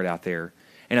security guard out there,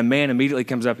 and a man immediately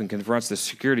comes up and confronts the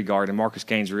security guard, and Marcus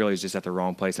Gaines really is just at the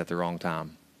wrong place at the wrong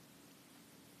time.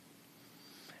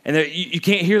 And you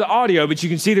can't hear the audio, but you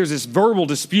can see there's this verbal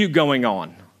dispute going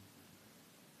on.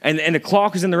 And the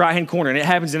clock is in the right-hand corner, and it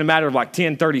happens in a matter of like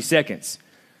 10, 30 seconds.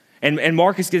 And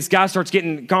Marcus, this guy starts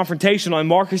getting confrontational, and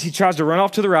Marcus, he tries to run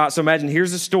off to the right. So imagine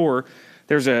here's a store.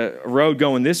 There's a road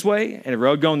going this way and a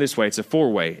road going this way. It's a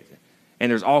four-way,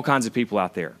 and there's all kinds of people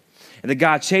out there. And the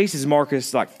guy chases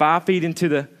Marcus like 5 feet into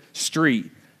the street,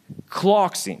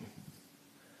 clocks him,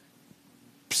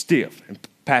 stiff, and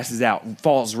passes out, and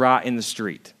falls right in the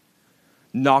street,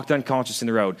 knocked unconscious in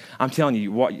the road. I'm telling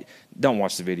you, don't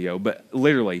watch the video, but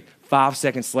literally 5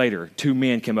 seconds later, 2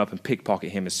 men come up and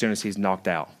pickpocket him as soon as he's knocked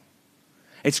out.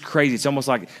 It's crazy. It's almost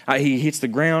like he hits the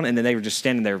ground, and then they were just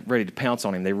standing there ready to pounce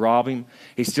on him. They rob him.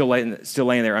 He's still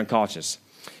laying there unconscious.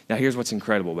 Now, here's what's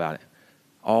incredible about it.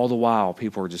 All the while,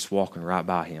 people are just walking right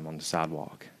by him on the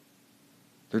sidewalk.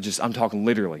 I'm talking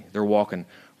literally, they're walking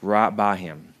right by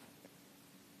him.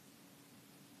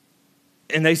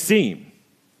 And they see him.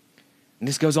 And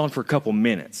this goes on for a couple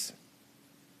minutes.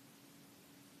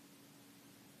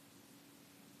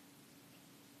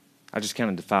 I just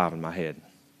counted to 5 in my head.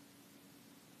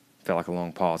 Felt like a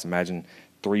long pause. Imagine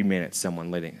 3 minutes, someone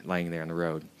laying there on the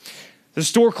road. The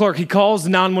store clerk, he calls the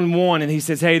 911 and he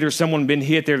says, hey, there's someone been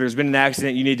hit there. There's been an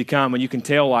accident. You need to come. And you can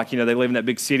tell, they live in that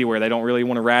big city where they don't really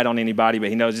want to rat on anybody, but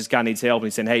he knows this guy needs help. And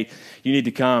he said, hey, you need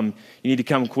to come. You need to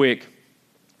come quick.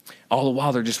 All the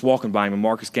while, they're just walking by him. And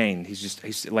Marcus Gaines,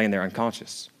 he's laying there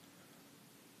unconscious.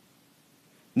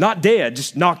 Not dead,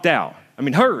 just knocked out.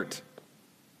 Hurt.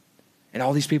 And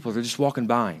all these people, they're just walking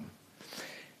by him.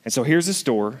 And so here's the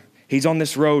store. He's on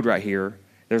this road right here.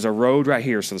 There's a road right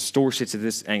here, so the store sits at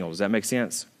this angle. Does that make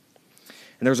sense?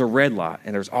 And there's a red light,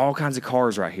 and there's all kinds of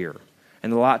cars right here.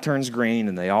 And the light turns green,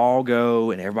 and they all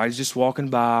go, and everybody's just walking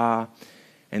by.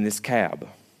 And this cab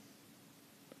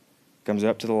comes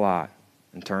up to the light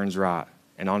and turns right,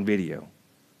 and on video,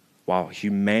 while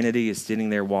humanity is sitting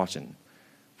there watching,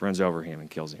 runs over him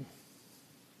and kills him.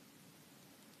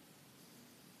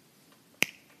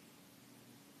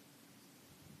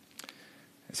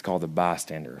 It's called the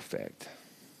bystander effect.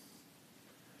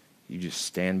 You just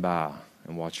stand by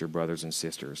and watch your brothers and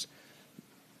sisters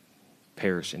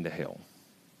perish into hell.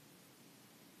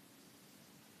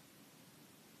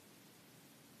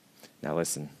 Now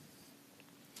listen,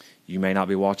 you may not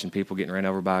be watching people getting ran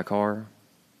over by a car,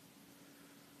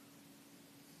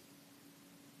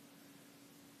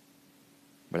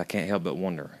 but I can't help but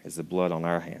wonder, is the blood on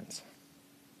our hands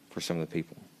for some of the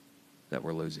people that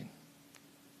we're losing?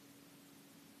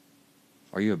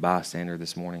 Are you a bystander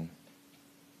this morning?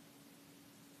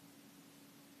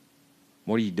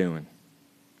 What are you doing?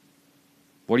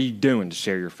 What are you doing to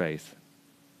share your faith?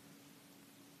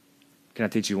 Can I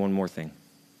teach you one more thing?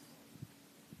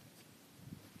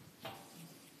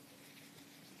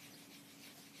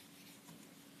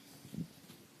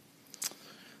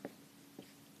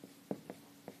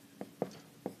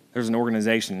 There's an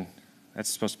organization, that's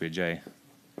supposed to be a J,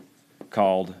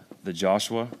 called the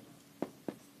Joshua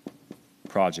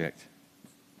Project.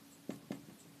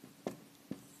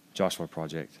 Joshua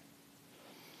Project.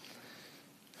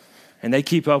 And they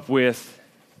keep up with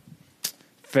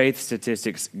faith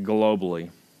statistics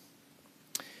globally.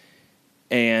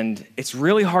 And it's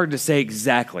really hard to say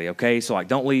exactly, okay? So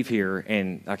don't leave here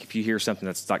and if you hear something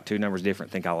that's 2 numbers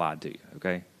different, think I lied to you,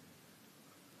 okay?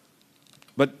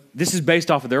 But this is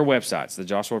based off of their websites,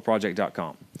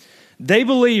 thejoshuaproject.com. They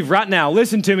believe right now,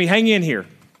 listen to me, hang in here.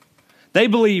 They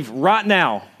believe right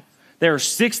now there are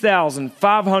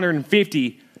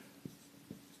 6,550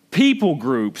 people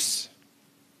groups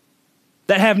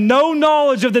that have no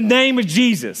knowledge of the name of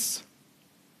Jesus.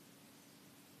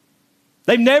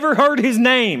 They've never heard his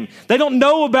name. They don't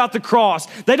know about the cross.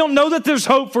 They don't know that there's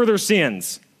hope for their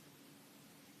sins.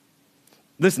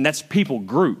 Listen, that's people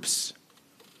groups.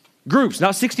 Groups,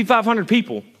 not 6,500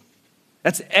 people.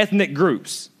 That's ethnic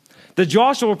groups. The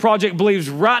Joshua Project believes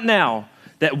right now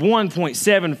that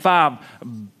 1.75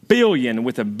 billion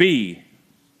with a B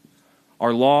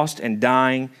are lost and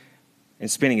dying and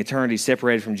spending eternity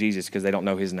separated from Jesus because they don't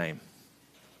know his name.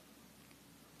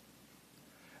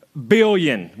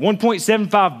 Billion,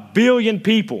 1.75 billion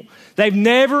people. They've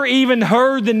never even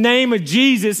heard the name of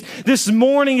Jesus. This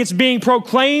morning it's being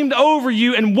proclaimed over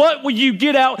you, and what will you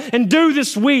get out and do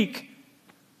this week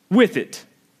with it?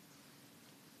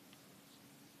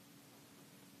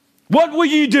 What will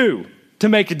you do to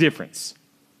make a difference?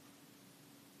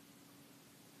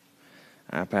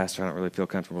 Pastor, I don't really feel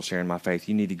comfortable sharing my faith.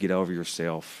 You need to get over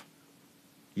yourself.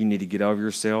 You need to get over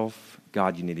yourself.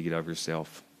 God, you need to get over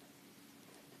yourself.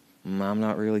 I'm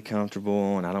not really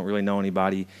comfortable and I don't really know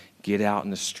anybody. Get out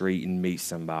in the street and meet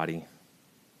somebody.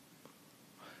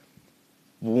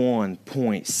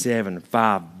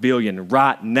 1.75 billion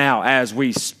right now as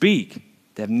we speak.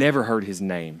 They've never heard his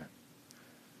name.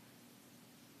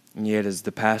 And yet as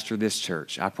the pastor of this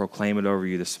church, I proclaim it over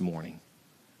you this morning.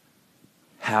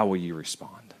 How will you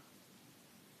respond?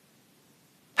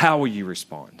 How will you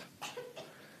respond?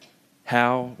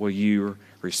 How will you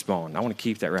respond? I want to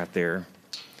keep that right there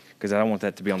because I don't want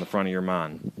that to be on the front of your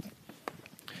mind.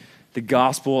 The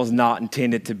gospel is not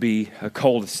intended to be a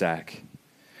cul-de-sac.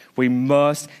 We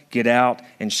must get out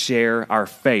and share our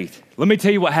faith. Let me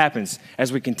tell you what happens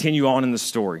as we continue on in the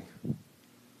story.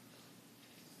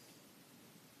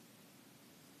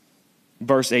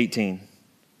 Verse 18.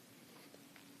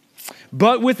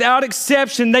 But without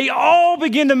exception, they all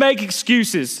begin to make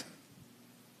excuses.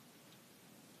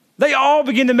 They all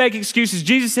begin to make excuses.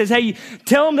 Jesus says, hey,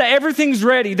 tell them that everything's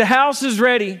ready. The house is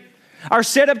ready. Our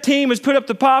setup team has put up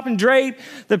the pop and drape.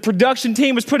 The production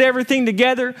team has put everything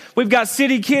together. We've got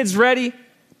city kids ready.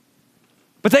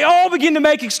 But they all begin to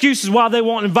make excuses why they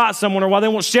won't invite someone or why they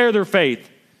won't share their faith.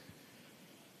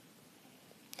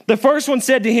 The first one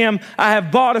said to him, I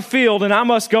have bought a field and I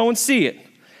must go and see it.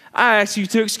 I ask you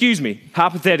to excuse me,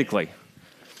 hypothetically.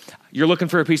 You're looking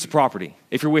for a piece of property.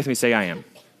 If you're with me, say I am.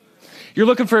 You're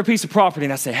looking for a piece of property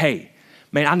and I say, hey,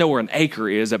 man, I know where an acre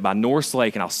is up by Norris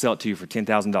Lake and I'll sell it to you for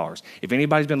 $10,000. If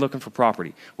anybody's been looking for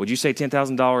property, would you say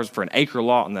 $10,000 for an acre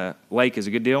lot on the lake is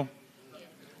a good deal?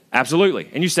 Absolutely.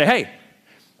 And you say, hey,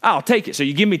 I'll take it. So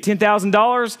you give me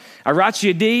 $10,000, I write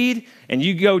you a deed, and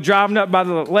you go driving up by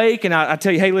the lake, and I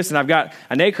tell you, hey, listen, I've got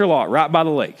an acre lot right by the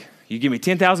lake. You give me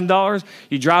 $10,000,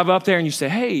 you drive up there, and you say,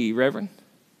 hey, Reverend,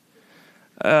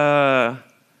 there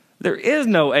is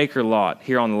no acre lot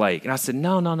here on the lake. And I said,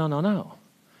 no.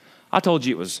 I told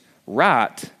you it was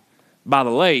right by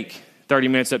the lake, 30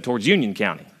 minutes up towards Union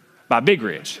County, by Big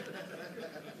Ridge.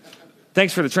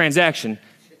 Thanks for the transaction.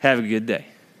 Have a good day.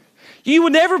 You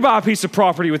would never buy a piece of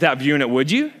property without viewing it,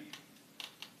 would you?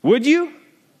 Would you? No.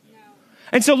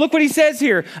 And so look what he says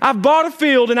here. I've bought a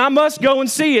field and I must go and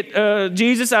see it.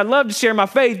 Jesus, I'd love to share my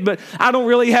faith, but I don't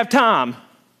really have time.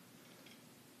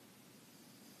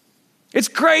 It's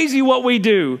crazy what we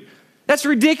do. That's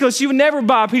ridiculous. You would never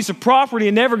buy a piece of property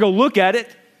and never go look at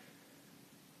it.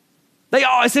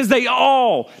 It says they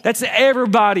all. That's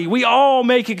everybody. We all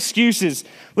make excuses.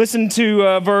 Listen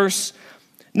to verse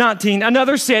 19.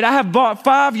 Another said, I have bought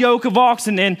 5 yoke of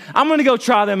oxen and I'm going to go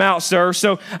try them out, sir.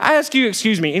 So I ask you,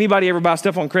 excuse me, anybody ever buy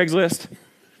stuff on Craigslist?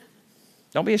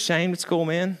 Don't be ashamed. It's cool,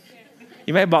 man.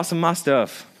 You may have bought some of my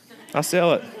stuff. I'll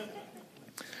sell it.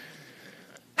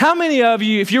 How many of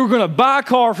you, if you were going to buy a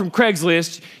car from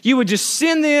Craigslist, you would just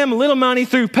send them a little money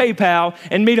through PayPal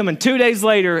and meet them in 2 days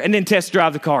later and then test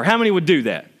drive the car? How many would do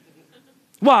that?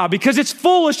 Why? Because it's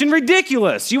foolish and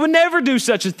ridiculous. You would never do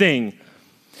such a thing.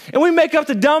 And we make up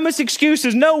the dumbest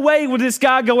excuses. No way would this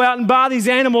guy go out and buy these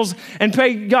animals and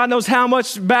pay God knows how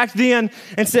much back then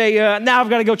and say, now I've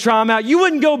got to go try them out. You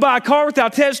wouldn't go buy a car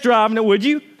without test driving it, would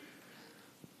you?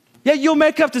 Yeah, you'll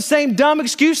make up the same dumb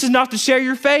excuses not to share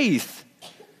your faith.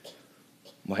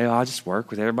 Well, I just work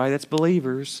with everybody that's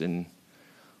believers,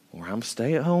 or I'm a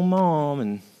stay-at-home mom,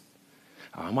 and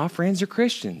all my friends are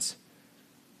Christians.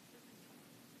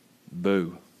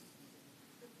 Boo.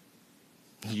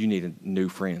 You need new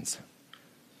friends.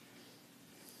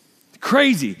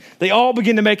 Crazy. They all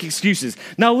begin to make excuses.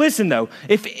 Now listen though,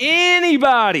 if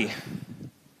anybody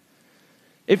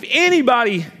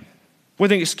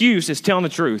with an excuse is telling the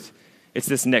truth, it's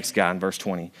this next guy in verse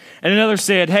 20. And another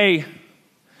said, hey,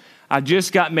 I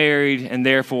just got married and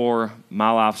therefore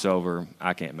my life's over.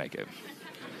 I can't make it.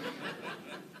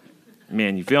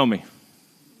 Man, you feel me?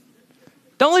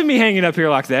 Don't leave me hanging up here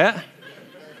like that.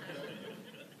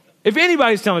 If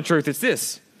anybody's telling the truth, it's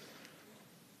this.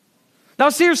 Now,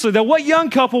 seriously, though, what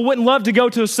young couple wouldn't love to go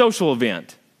to a social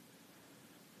event?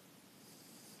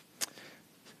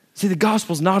 See, the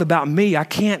gospel's not about me. I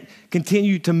can't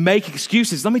continue to make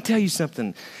excuses. Let me tell you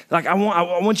something. Like, I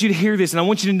want you to hear this, and I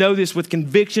want you to know this with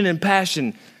conviction and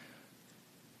passion.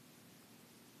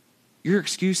 Your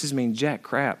excuses mean jack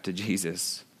crap to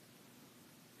Jesus.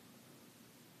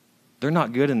 They're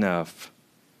not good enough.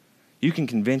 You can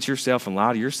convince yourself and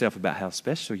lie to yourself about how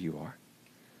special you are,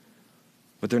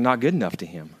 but they're not good enough to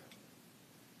him.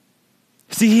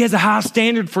 See, he has a high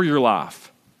standard for your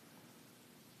life.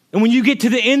 And when you get to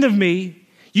the end of me,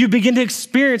 you begin to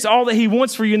experience all that he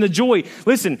wants for you and the joy.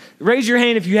 Listen, raise your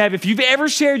hand if you have. If you've ever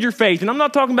shared your faith, and I'm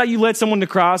not talking about you led someone to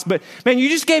Christ, but man, you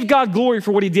just gave God glory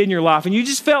for what he did in your life, and you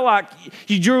just felt like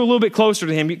you drew a little bit closer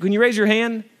to him. Can you raise your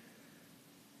hand?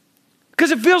 Because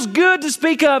it feels good to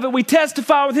speak of it. We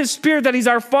testify with his Spirit that he's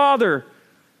our Father.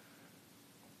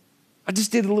 I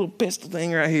just did a little pistol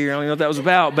thing right here. I don't know what that was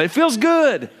about, but it feels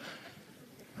good.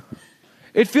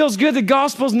 It feels good. The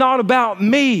gospel's not about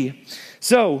me.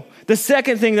 So the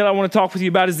second thing that I want to talk with you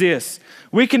about is this.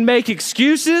 We can make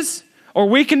excuses or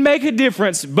we can make a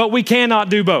difference, but we cannot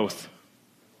do both.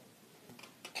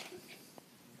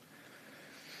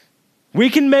 We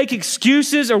can make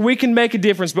excuses or we can make a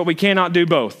difference, but we cannot do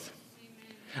both.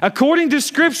 According to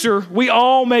Scripture, we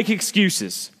all make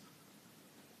excuses.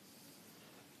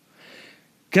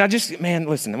 Can I just, man,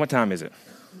 listen, what time is it?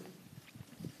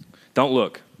 Don't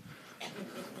look.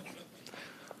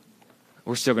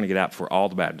 We're still going to get out for all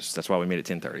the Baptists. That's why we meet at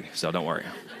 10:30, so don't worry.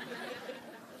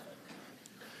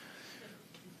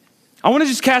 I want to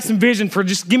just cast some vision for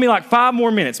just give me like 5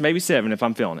 more minutes, maybe 7 if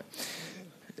I'm feeling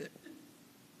it.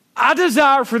 I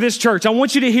desire for this church, I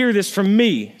want you to hear this from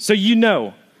me so you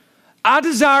know. I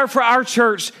desire for our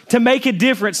church to make a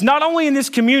difference, not only in this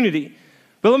community,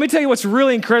 but let me tell you what's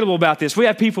really incredible about this. We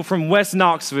have people from West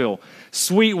Knoxville,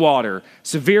 Sweetwater,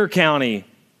 Sevier County,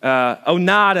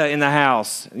 Oneida in the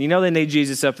house. You know they need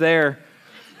Jesus up there.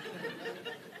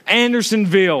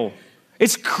 Andersonville.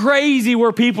 It's crazy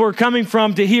where people are coming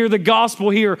from to hear the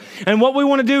gospel here. And what we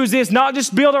want to do is this, not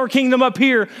just build our kingdom up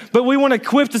here, but we want to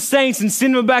equip the saints and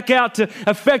send them back out to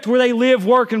affect where they live,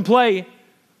 work, and play.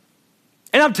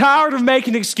 And I'm tired of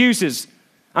making excuses.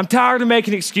 I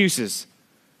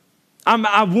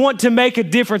want to make a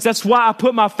difference. That's why I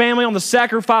put my family on the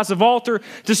sacrifice of altar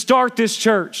to start this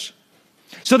church.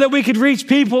 So that we could reach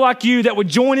people like you that would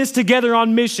join us together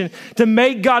on mission to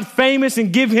make God famous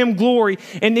and give him glory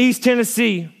in East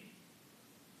Tennessee.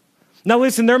 Now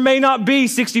listen, there may not be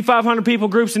 6,500 people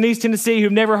groups in East Tennessee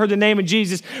who've never heard the name of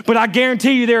Jesus, but I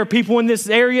guarantee you there are people in this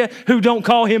area who don't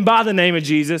call him by the name of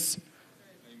Jesus.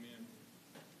 Amen.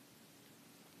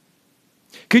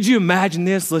 Could you imagine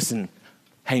this? Listen,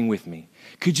 hang with me.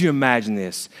 Could you imagine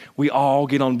this? We all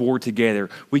get on board together.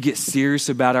 We get serious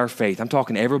about our faith. I'm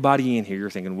talking everybody in here.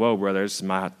 You're thinking, whoa, brother, this is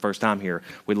my first time here.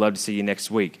 We'd love to see you next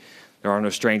week. There are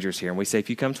no strangers here. And we say, if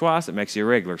you come twice, it makes you a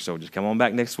regular. So just come on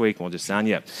back next week and we'll just sign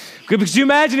you up. Could you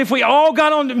imagine if we all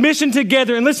got on mission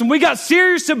together and listen, we got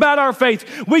serious about our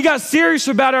faith.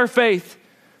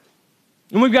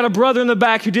 And we've got a brother in the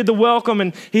back who did the welcome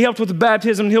and he helped with the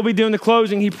baptism. He'll be doing the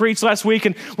closing. He preached last week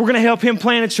and we're going to help him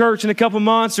plant a church in a couple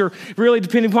months or really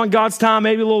depending upon God's time,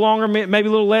 maybe a little longer, maybe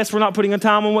a little less. We're not putting a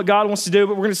time on what God wants to do,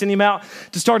 but we're going to send him out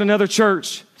to start another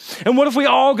church. And what if we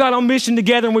all got on mission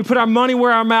together and we put our money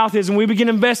where our mouth is and we begin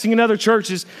investing in other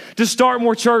churches to start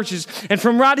more churches? And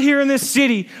from right here in this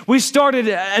city, we started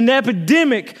an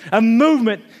epidemic, a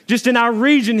movement just in our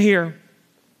region here.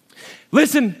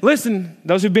 Listen,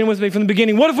 those who've been with me from the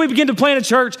beginning. What if we begin to plant a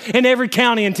church in every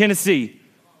county in Tennessee?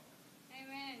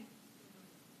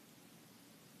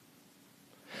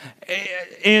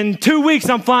 In 2 weeks,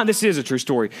 I'm flying. This is a true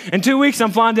story. In 2 weeks,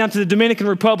 I'm flying down to the Dominican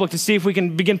Republic to see if we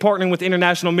can begin partnering with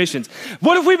international missions.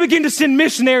 What if we begin to send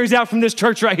missionaries out from this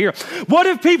church right here? What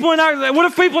if people in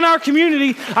our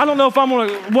community? I don't know if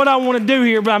what I want to do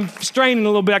here, but I'm straining a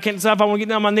little bit. I can't decide if I want to get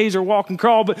down on my knees or walk and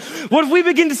crawl. But what if we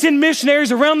begin to send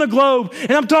missionaries around the globe?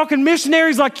 And I'm talking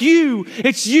missionaries like you.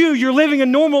 It's you. You're living a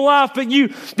normal life, but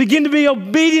you begin to be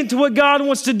obedient to what God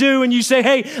wants to do, and you say,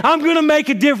 "Hey, I'm going to make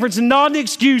a difference," and not an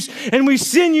excuse. And we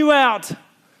send you out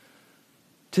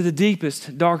to the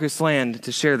deepest, darkest land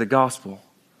to share the gospel.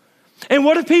 And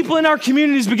what if people in our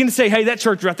communities begin to say, "Hey, that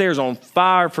church right there is on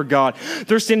fire for God.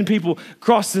 They're sending people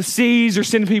across the seas. They're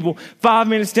sending people 5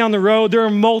 minutes down the road. They're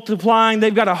multiplying.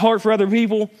 They've got a heart for other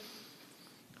people."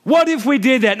 What if we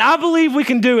did that? And I believe we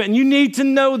can do it. And you need to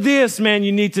know this, man.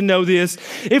 You need to know this.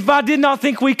 If I did not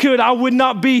think we could, I would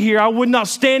not be here. I would not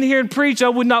stand here and preach. I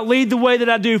would not lead the way that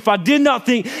I do if I did not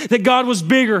think that God was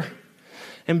bigger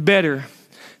and better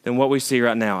than what we see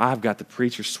right now. I've got the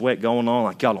preacher sweat going on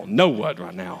like y'all don't know what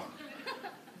right now.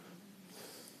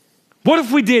 What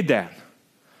if we did that?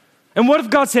 And what if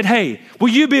God said, hey, will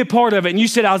you be a part of it? And you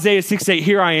said, Isaiah 6:8,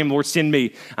 here I am, Lord, send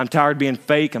me. I'm tired of being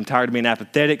fake. I'm tired of being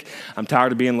apathetic. I'm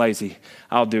tired of being lazy.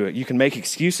 I'll do it. You can make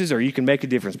excuses or you can make a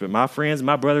difference. But my friends,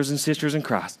 my brothers and sisters in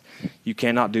Christ, you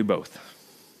cannot do both.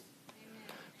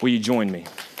 Will you join me?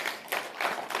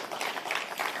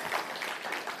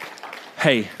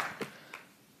 Hey,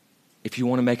 if you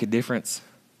want to make a difference,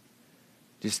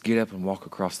 just get up and walk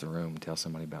across the room and tell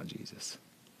somebody about Jesus.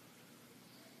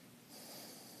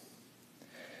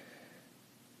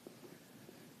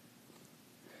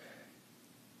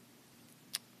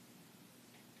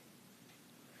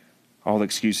 All the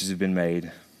excuses have been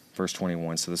made. Verse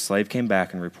 21, so the slave came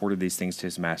back and reported these things to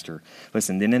his master.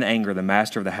 Listen, then in anger, the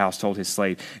master of the house told his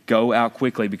slave, go out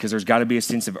quickly because there's got to be a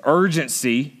sense of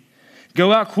urgency.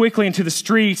 Go out quickly into the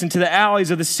streets, into the alleys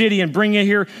of the city and bring in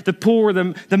here the poor,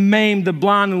 the maimed, the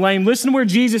blind, the lame. Listen to where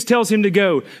Jesus tells him to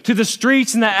go, to the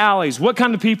streets and the alleys. What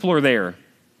kind of people are there?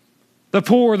 The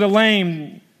poor, the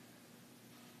lame.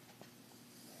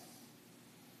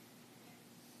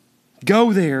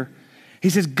 Go there. He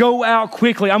says, go out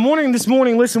quickly. I'm wondering this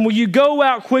morning, listen, will you go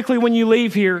out quickly when you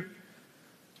leave here?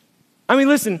 I mean,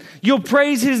 listen, you'll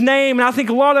praise his name, and I think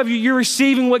a lot of you, you're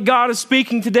receiving what God is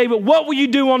speaking today, but what will you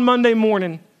do on Monday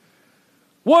morning?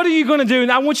 What are you going to do?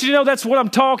 And I want you to know that's what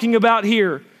I'm talking about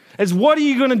here, is what are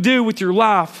you going to do with your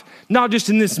life, not just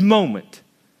in this moment.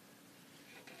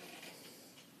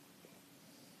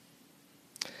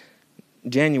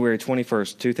 January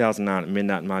 21st, 2009, at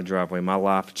midnight in my driveway, my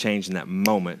life changed in that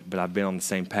moment, but I've been on the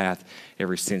same path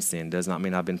ever since then. Does not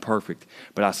mean I've been perfect,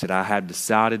 but I said I have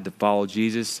decided to follow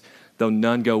Jesus. Though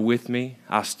none go with me,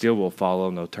 I still will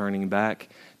follow. No turning back,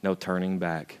 no turning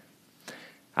back.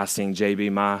 I sing,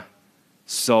 JB, my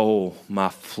soul, my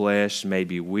flesh may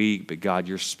be weak, but God,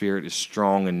 your spirit is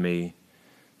strong in me.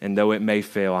 And though it may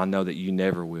fail, I know that you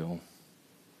never will.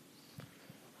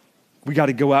 We got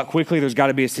to go out quickly. There's got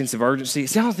to be a sense of urgency.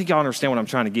 See, I don't think y'all understand what I'm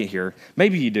trying to get here.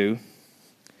 Maybe you do.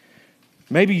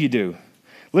 Maybe you do.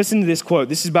 Listen to this quote.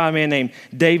 This is by a man named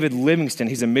David Livingstone.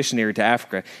 He's a missionary to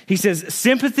Africa. He says,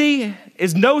 sympathy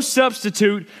is no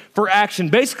substitute for action.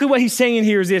 Basically what he's saying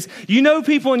here is this. You know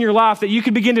people in your life that you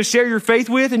can begin to share your faith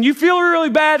with, and you feel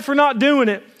really bad for not doing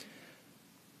it.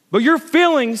 But your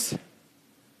feelings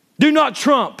do not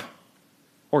trump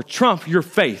your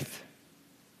faith.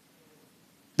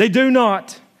 They do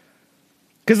not.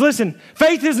 Because listen,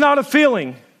 faith is not a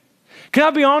feeling. Can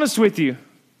I be honest with you?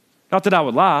 Not that I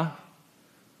would lie.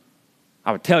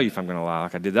 I would tell you if I'm going to lie,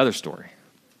 like I did the other story.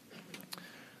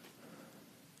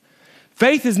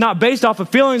 Faith is not based off of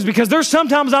feelings because there's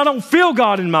sometimes I don't feel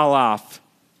God in my life.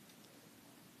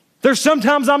 There's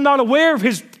sometimes I'm not aware of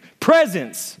his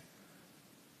presence.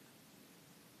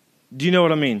 Do you know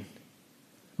what I mean?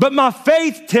 But my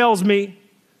faith tells me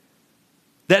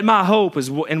that my hope is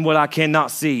in what I cannot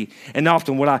see and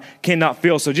often what I cannot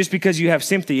feel. So just because you have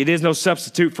sympathy, it is no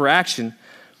substitute for action.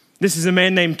 This is a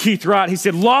man named Keith Wright. He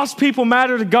said, lost people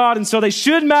matter to God, and so they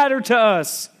should matter to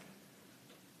us.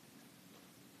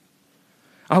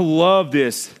 I love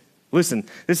this. Listen,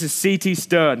 this is C.T.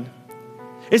 Studd.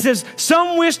 It says,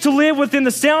 some wish to live within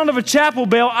the sound of a chapel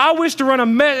bell. I wish to run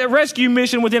a rescue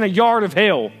mission within a yard of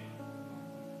hell.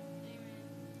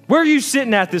 Where are you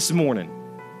sitting at this morning?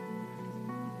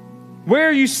 Where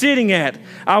are you sitting at?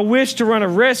 I wish to run a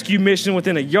rescue mission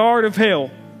within a yard of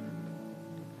hell.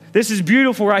 This is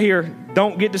beautiful right here.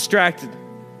 Don't get distracted.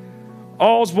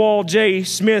 Oswald J.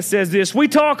 Smith says this. We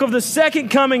talk of the second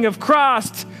coming of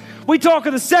Christ. We talk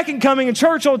of the second coming in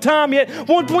church all the time, yet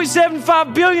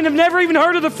 1.75 billion have never even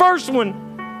heard of the first one.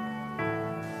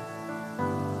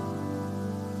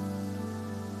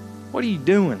 What are you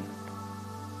doing?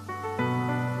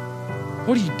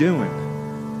 What are you doing?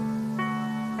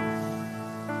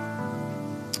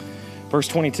 Verse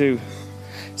 22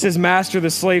 says, Master, the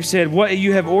slave said, what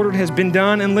you have ordered has been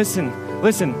done. And listen,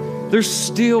 there's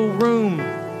still room.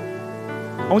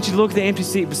 I want you to look at the empty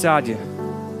seat beside you.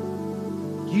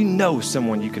 You know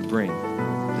someone you could bring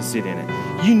to sit in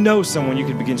it. You know someone you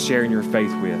could begin sharing your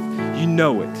faith with. You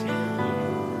know it.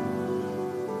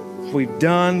 We've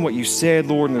done what you said,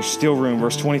 Lord, and there's still room.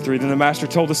 Verse 23, then the master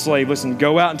told the slave, listen,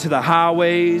 go out into the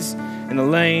highways and the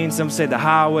lanes. Some say the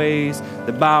highways,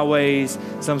 the byways.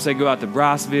 Some say go out to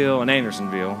Briceville and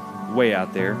Andersonville, way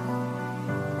out there.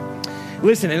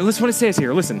 Listen, and listen what it says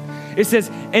here. Listen, it says,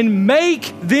 and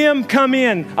make them come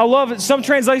in. I love it. Some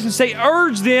translations say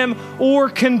urge them or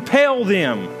compel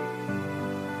them.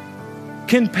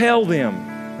 Compel them.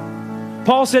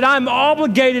 Paul said, I'm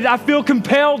obligated, I feel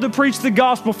compelled to preach the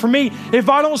gospel. For me, if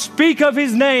I don't speak of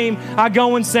his name, I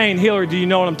go insane. Hillary, do you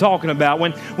know what I'm talking about?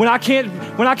 When I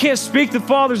can't speak the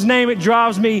Father's name, it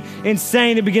drives me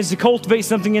insane. It begins to cultivate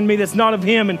something in me that's not of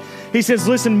him. And he says,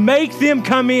 listen, make them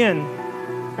come in.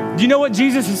 Do you know what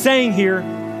Jesus is saying here?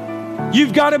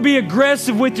 You've got to be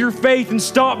aggressive with your faith and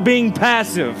stop being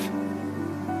passive.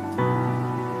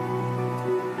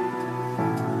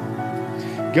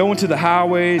 Go into the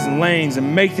highways and lanes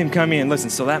and make them come in. Listen,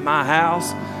 so that my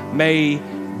house may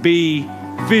be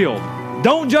filled.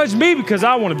 Don't judge me because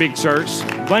I want a big church.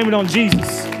 Blame it on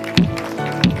Jesus.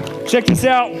 Check this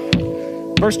out.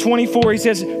 Verse 24, he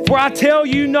says, for I tell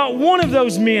you, not one of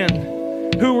those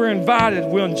men who were invited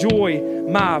will enjoy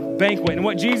my banquet. And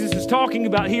what Jesus is talking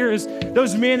about here is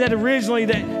those men that originally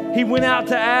that he went out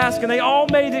to ask, and they all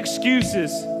made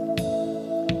excuses.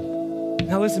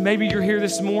 Now listen, maybe you're here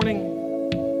this morning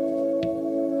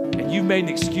and you've made an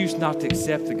excuse not to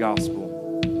accept the gospel.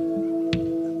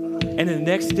 And the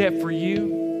next step for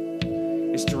you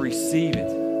is to receive it.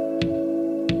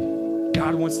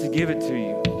 God wants to give it to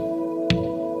you.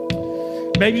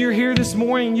 Maybe you're here this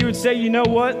morning and you would say, you know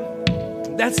what?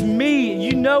 That's me.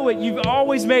 You know it. You've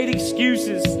always made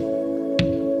excuses.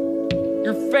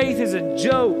 Your faith is a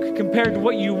joke compared to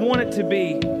what you want it to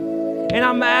be. And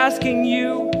I'm asking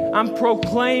you, I'm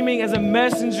proclaiming as a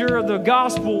messenger of the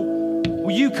gospel,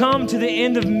 will you come to the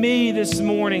end of me this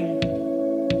morning?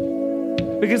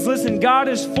 Because listen, God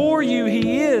is for you.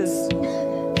 He is.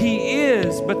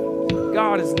 But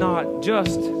God is not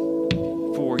just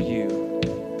for you.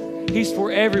 He's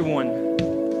for everyone.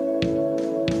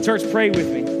 Church, pray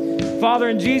with me. Father,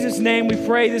 in Jesus' name, we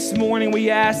pray this morning. We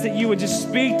ask that you would just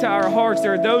speak to our hearts.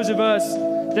 There are those of us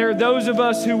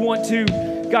who want to,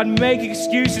 God, make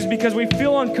excuses because we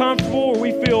feel uncomfortable or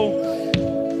we feel,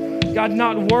 God,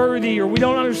 not worthy or we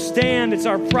don't understand. It's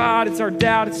our pride, it's our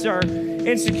doubt, it's our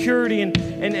insecurity.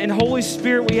 And Holy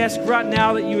Spirit, we ask right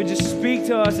now that you would just speak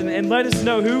to us and let us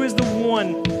know who is the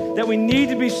one that we need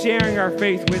to be sharing our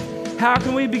faith with. How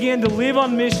can we begin to live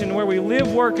on mission where we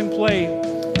live, work, and play?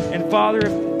 And Father,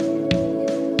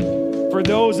 for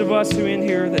those of us who in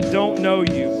here that don't know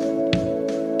you,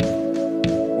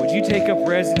 would you take up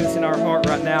residence in our heart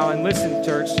right now? And listen,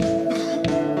 church,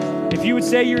 if you would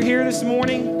say you're here this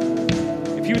morning,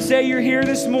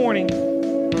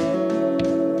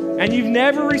 and you've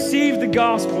never received the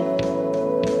gospel,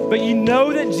 but you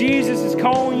know that Jesus is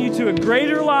calling you to a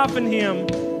greater life in him,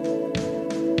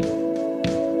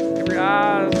 every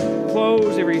eye is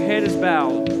closed, every head is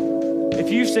bowed. If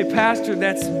you say, Pastor,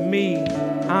 that's me,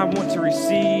 I want to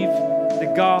receive the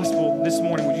gospel this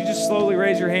morning, would you just slowly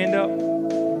raise your hand up?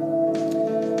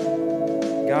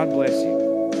 God bless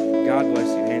you. God bless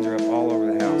you. Hands are up all over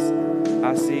the house.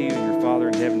 I see you, and your Father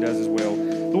in heaven does as well.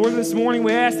 Lord, this morning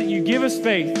we ask that you give us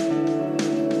faith.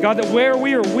 God, that where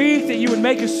we are weak, that you would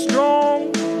make us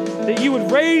strong, that you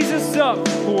would raise us up,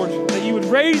 Lord, that you would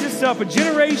raise us up, a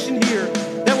generation here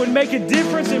that would make a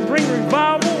difference and bring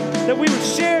revival, that we would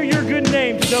share your good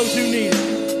name to those who need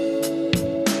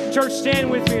it. Church, stand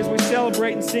with me as we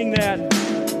celebrate and sing that.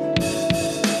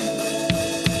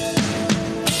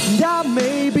 And I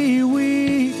may be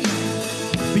weak,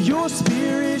 but your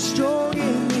spirit's strong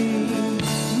in me.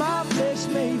 My flesh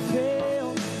may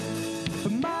fail,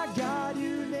 but my God,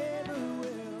 you never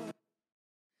will.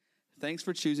 Thanks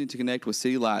for choosing to connect with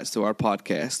City Lights through our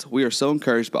podcast. We are so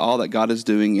encouraged by all that God is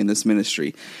doing in this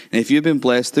ministry. And if you've been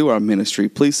blessed through our ministry,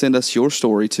 please send us your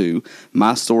story to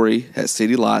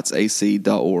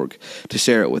mystory@citylightsac.org to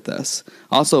share it with us.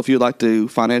 Also, if you'd like to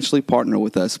financially partner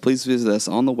with us, please visit us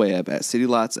on the web at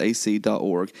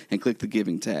citylightsac.org and click the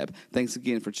Giving tab. Thanks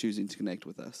again for choosing to connect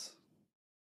with us.